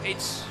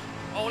 It's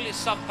only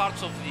some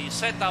parts of the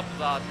setup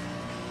that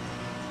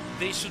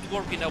they should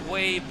work in a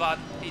way, but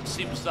it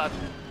seems that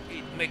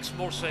it makes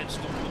more sense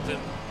to put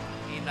them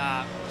in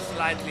a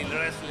slightly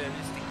less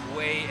realistic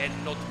way and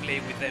not play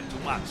with them too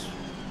much.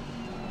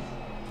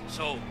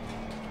 So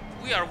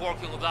we are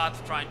working on that,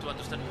 trying to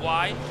understand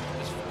why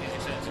this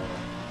physics engine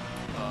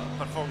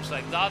performs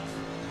like that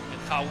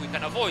and how we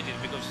can avoid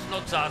it, because it's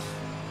not just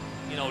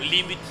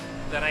limit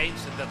the range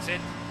and that's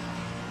it.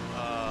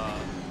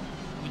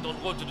 We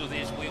don't want to do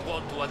this. We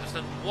want to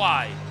understand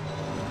why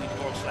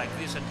it works like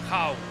this and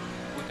how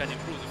we can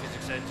improve the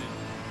physics engine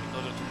in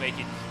order to make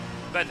it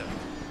better.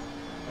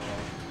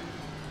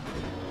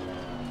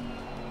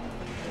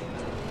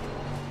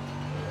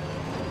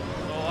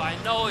 So I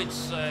know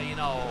it's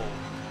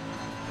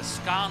the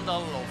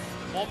scandal of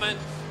the moment.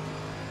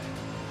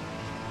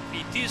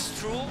 It is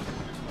true,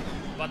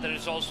 but there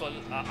is also,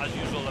 as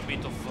usual, a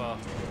bit of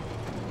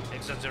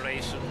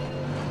exaggeration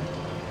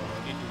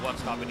into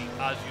what's happening,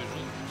 as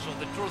usual. So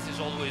the truth is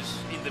always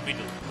in the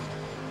middle.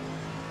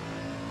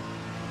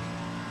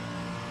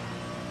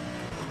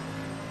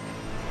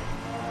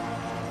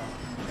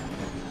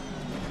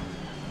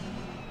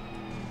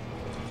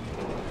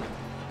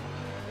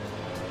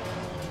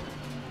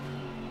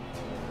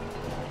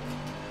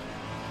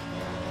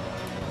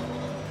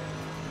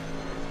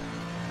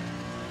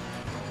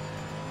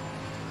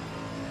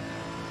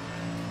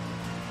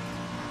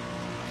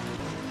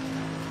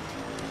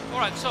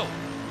 Alright, so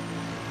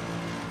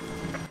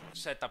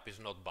setup is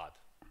not bad.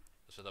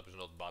 The setup is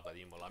not bad at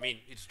Imola. I mean,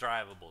 it's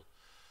drivable.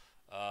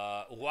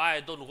 Why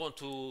I don't want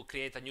to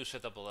create a new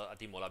setup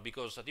at Imola?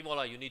 Because at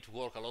Imola you need to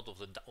work a lot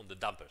on the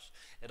dampers.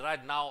 And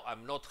right now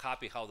I'm not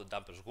happy how the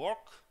dampers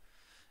work.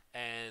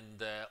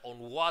 And on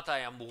what I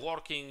am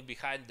working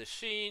behind the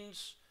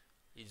scenes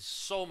is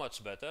so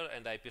much better.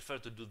 And I prefer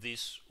to do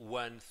this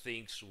when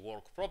things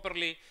work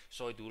properly.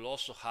 So it will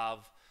also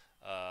have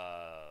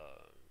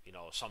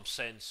some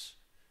sense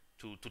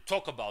to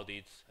talk about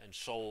it and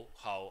show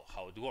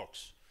how it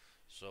works.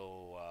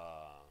 So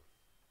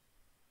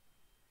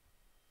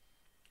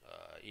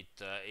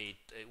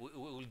we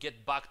will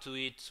get back to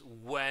it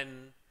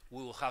when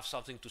we will have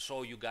something to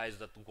show you guys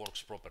that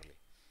works properly.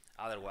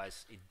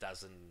 Otherwise, it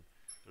doesn't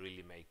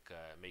really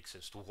make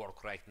sense to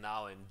work right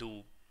now and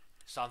do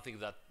something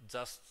that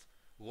just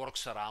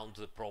works around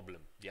the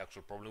problem, the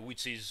actual problem,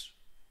 which is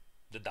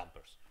the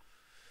dampers.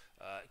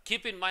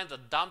 Keep in mind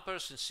that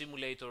dampers in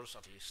simulators,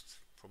 at least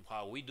from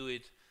how we do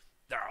it,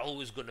 there are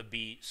always going to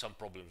be some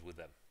problems with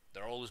them.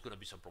 There are always going to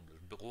be some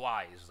problems. But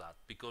why is that?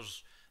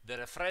 Because the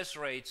refresh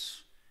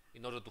rates,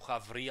 in order to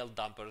have real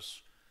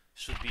dampers,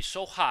 should be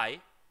so high,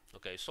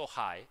 okay, so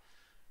high,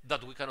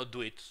 that we cannot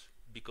do it,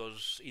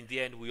 because in the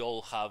end we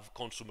all have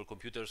consumer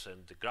computers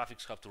and the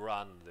graphics have to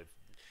run,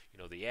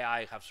 the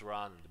AI has to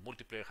run, and the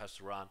multiplayer has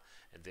to run,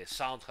 and the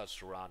sound has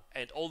to run,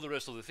 and all the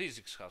rest of the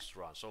physics has to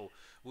run. So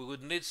we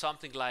would need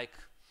something like,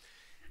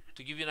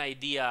 to give you an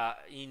idea,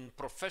 in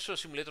professional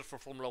simulator for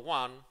Formula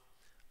 1,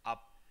 a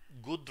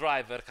good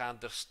driver can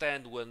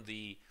understand when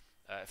the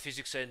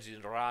physics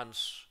engine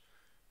runs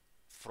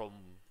from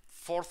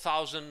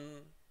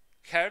 4,000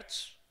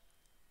 hertz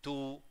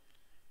to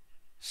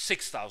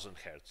 6,000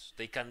 hertz.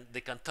 They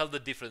can tell the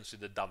difference in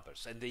the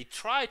dampers, and they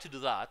try to do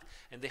that,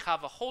 and they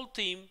have a whole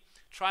team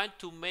trying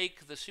to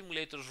make the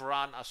simulators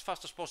run as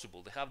fast as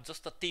possible. They have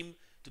just a team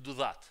to do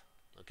that,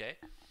 okay?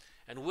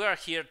 And we are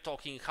here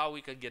talking how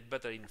we can get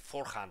better in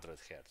 400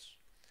 hertz.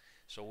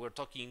 So we're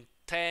talking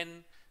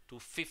 10 to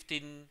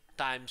 15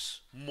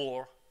 times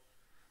more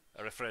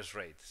refresh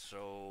rate.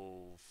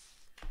 So,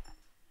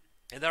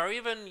 and there are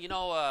even, you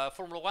know,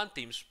 Formula 1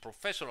 teams,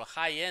 professional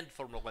high-end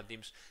Formula 1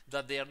 teams,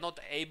 that they are not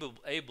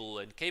able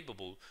and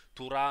capable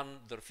to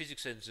run their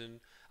physics engine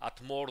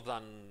at more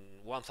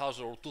than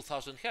 1,000 or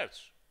 2,000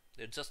 hertz.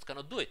 They just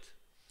cannot do it.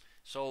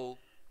 So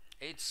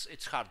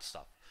it's hard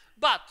stuff.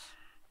 But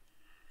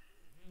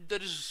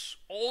there is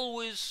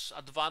always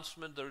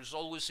advancement, there is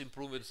always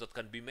improvements that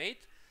can be made.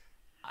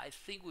 I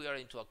think we are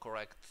into a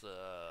correct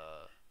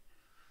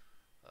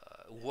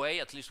way.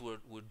 At least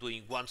we're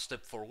doing one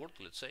step forward,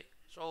 let's say.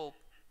 So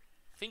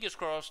fingers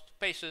crossed,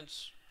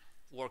 patience,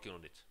 working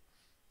on it.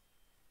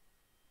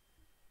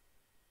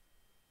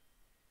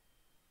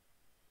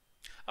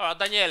 Allora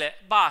Daniele,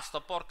 basta,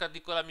 porca di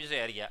quella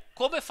miseria.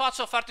 Come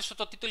faccio a farti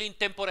sottotitoli in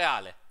tempo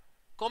reale?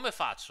 Come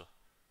faccio?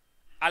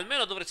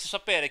 Almeno dovresti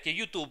sapere che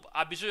YouTube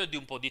ha bisogno di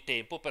un po' di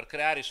tempo per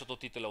creare i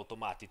sottotitoli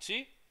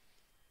automatici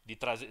di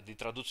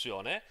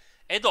traduzione,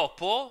 e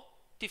dopo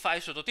ti fai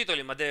i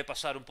sottotitoli, ma deve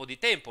passare un po' di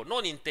tempo,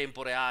 non in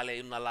tempo reale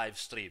in una live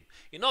stream.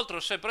 Inoltre ho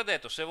sempre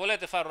detto, se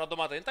volete fare una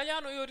domanda in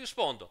italiano io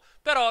rispondo,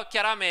 però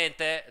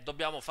chiaramente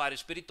dobbiamo fare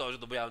spiritosi,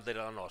 dobbiamo dire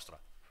la nostra.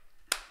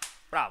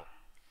 Bravo,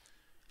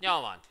 andiamo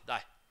avanti,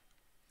 dai.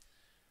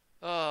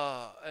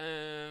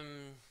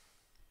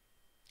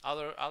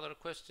 Other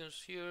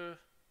questions here.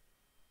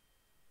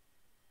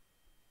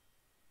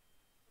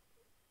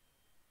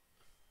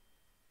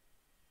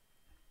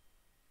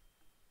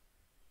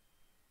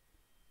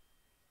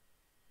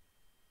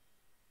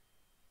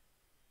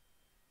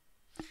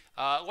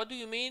 What do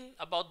you mean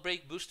about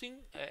brake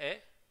boosting?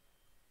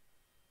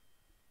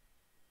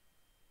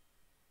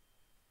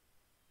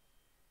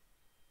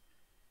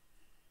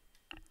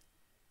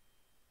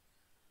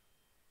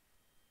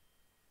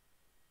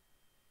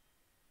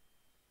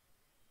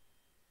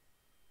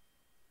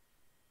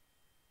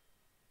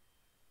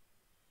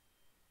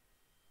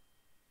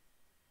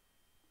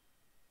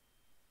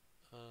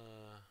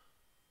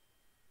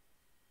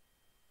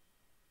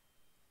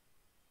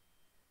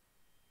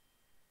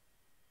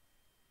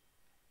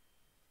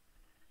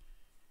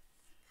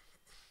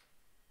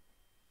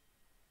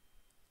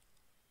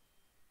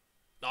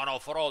 No,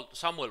 for all,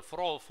 Samuel,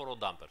 for all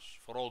dampers,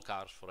 for all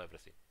cars, for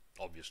everything,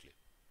 obviously.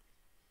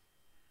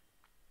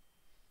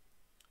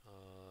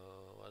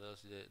 What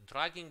else? The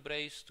dragging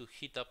brakes to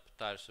heat up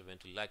tires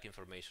eventually, like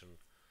information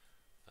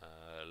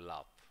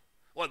lap.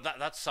 Well,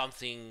 that's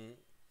something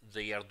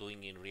they are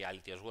doing in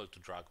reality as well, to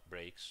drag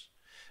brakes.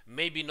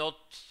 Maybe not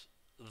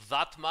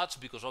that much,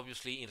 because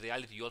obviously in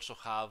reality you also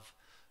have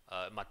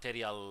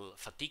material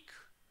fatigue,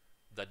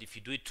 that if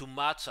you do it too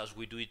much, as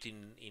we do it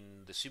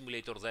in the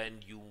simulator, then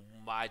you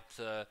might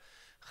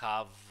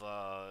have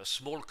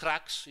small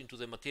cracks into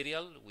the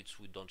material, which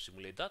we don't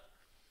simulate that.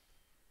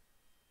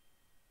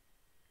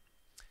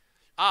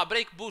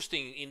 Brake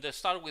boosting in the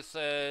start with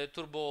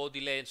turbo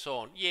delay and so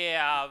on.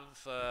 Yeah,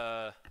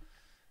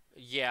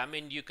 yeah. I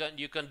mean, you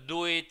can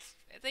do it.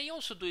 They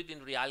also do it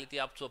in reality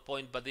up to a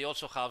point, but they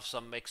also have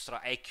some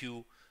extra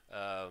EQ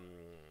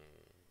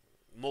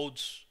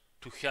modes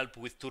to help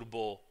with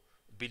turbo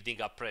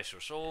building up pressure.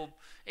 So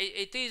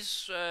it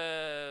is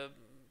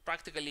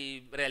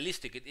practically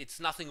realistic. It's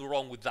nothing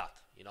wrong with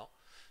that, you know.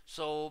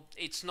 So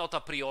it's not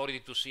a priority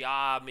to say,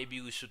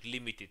 maybe we should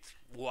limit it.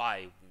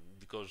 Why?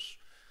 Because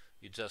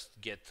you just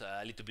get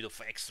a little bit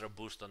of extra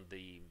boost on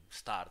the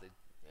start.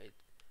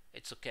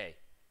 It's okay.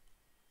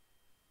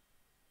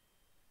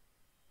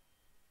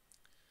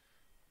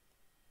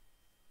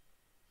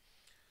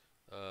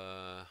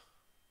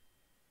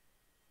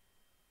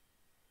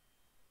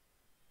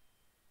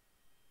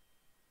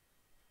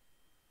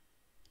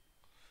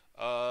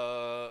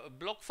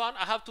 Block fan,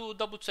 I have to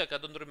double check, I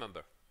don't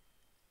remember.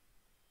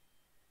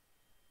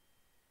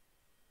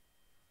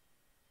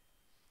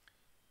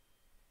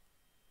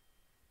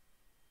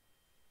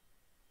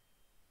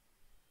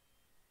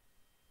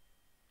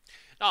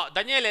 No,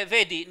 Daniele,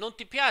 vedi, non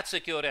ti piace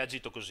che ho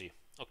reagito così,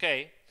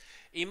 ok?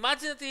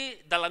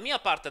 Immaginati dalla mia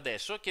parte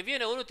adesso che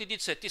viene uno e ti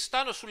dice ti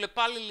stanno sulle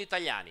palle gli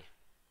italiani.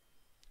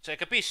 Cioè,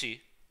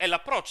 capisci? È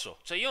l'approccio.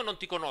 Cioè, io non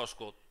ti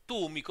conosco,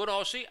 tu mi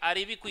conosci,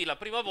 arrivi qui la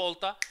prima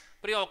volta,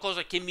 prima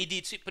cosa che mi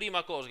dici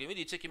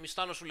è che mi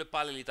stanno sulle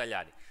palle gli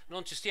italiani.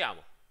 Non ci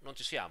stiamo, non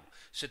ci siamo.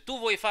 Se tu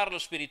vuoi farlo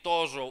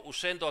spiritoso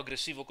usando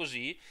aggressivo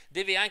così,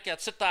 devi anche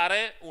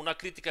accettare una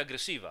critica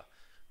aggressiva.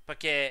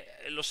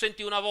 Perché lo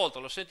senti una volta,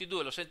 lo senti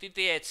due, lo senti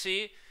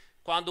 10,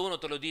 quando uno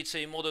te lo dice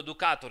in modo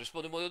educato,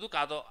 risponde in modo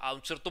educato, a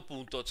un certo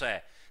punto,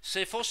 cioè,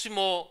 se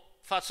fossimo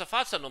faccia a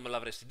faccia non me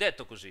l'avresti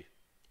detto così,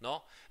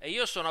 no? E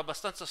io sono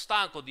abbastanza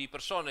stanco di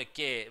persone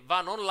che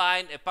vanno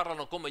online e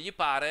parlano come gli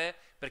pare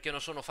perché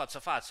non sono faccia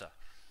a faccia,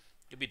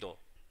 capito?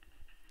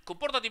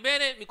 comportati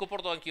bene, mi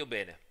comporto anch'io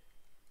bene.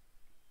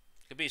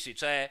 Capisci?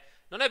 Cioè,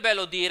 non è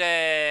bello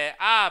dire,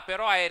 ah,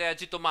 però hai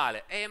reagito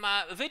male.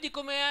 Ma vedi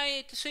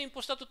come ti sei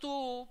impostato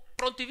tu,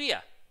 pronti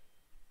via.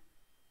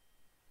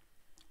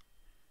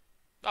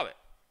 Vabbè,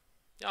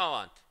 andiamo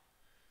avanti.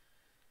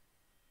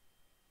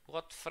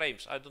 What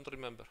frames? I don't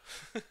remember.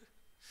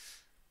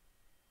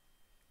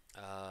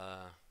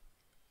 uh,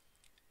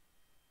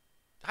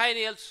 Hi,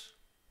 Niels.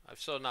 I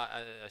saw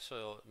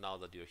now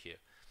that you're here.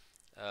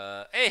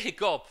 Hey,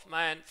 Cop,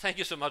 man, thank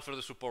you so much for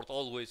the support,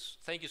 always.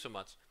 Thank you so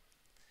much.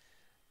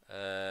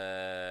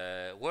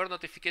 Where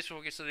notification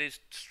for yesterday's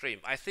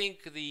stream? I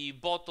think the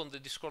bot on the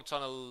Discord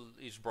channel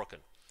is broken.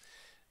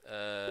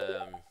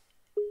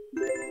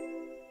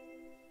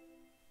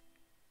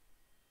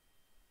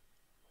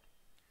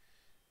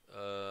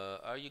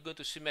 Are you going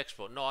to Sim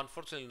Expo? No,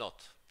 unfortunately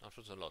not.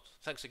 Unfortunately not.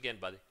 Thanks again,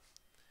 buddy.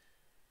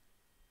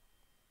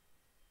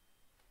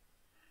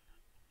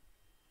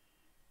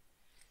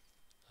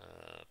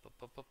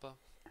 Pa, pa, pa.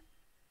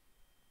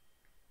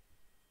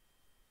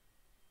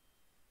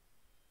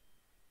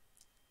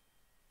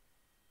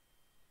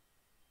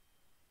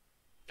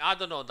 I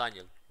don't know,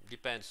 Daniel.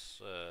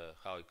 Depends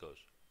how it goes.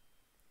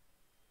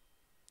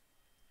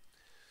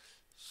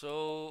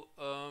 So,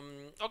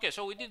 okay,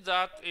 so we did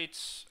that.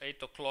 It's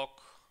 8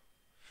 o'clock.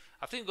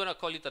 I think I'm gonna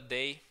call it a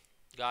day,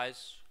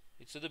 guys.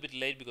 It's a little bit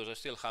late because I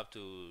still have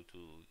to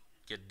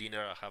get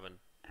dinner. I haven't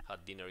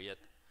had dinner yet.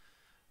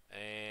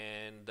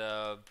 And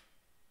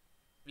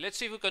let's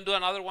see if we can do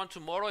another one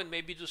tomorrow and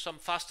maybe do some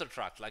faster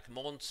tracks like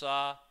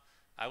Monza.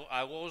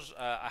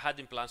 I had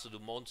in plans to do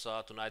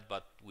Monza tonight,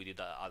 but we did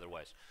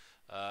otherwise.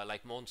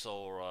 Like Monza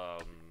or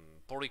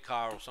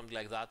Poricar or something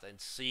like that, and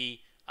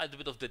see a little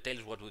bit of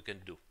details what we can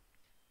do.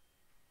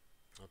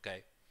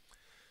 Okay.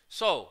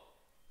 So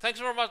thanks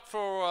very much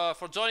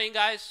for joining,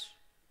 guys.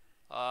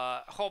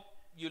 Hope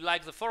you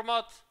like the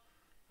format.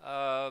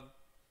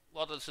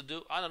 What else to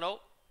do? I don't know.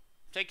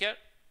 Take care.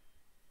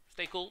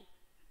 Stay cool.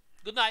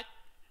 Good night.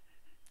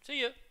 See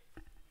you.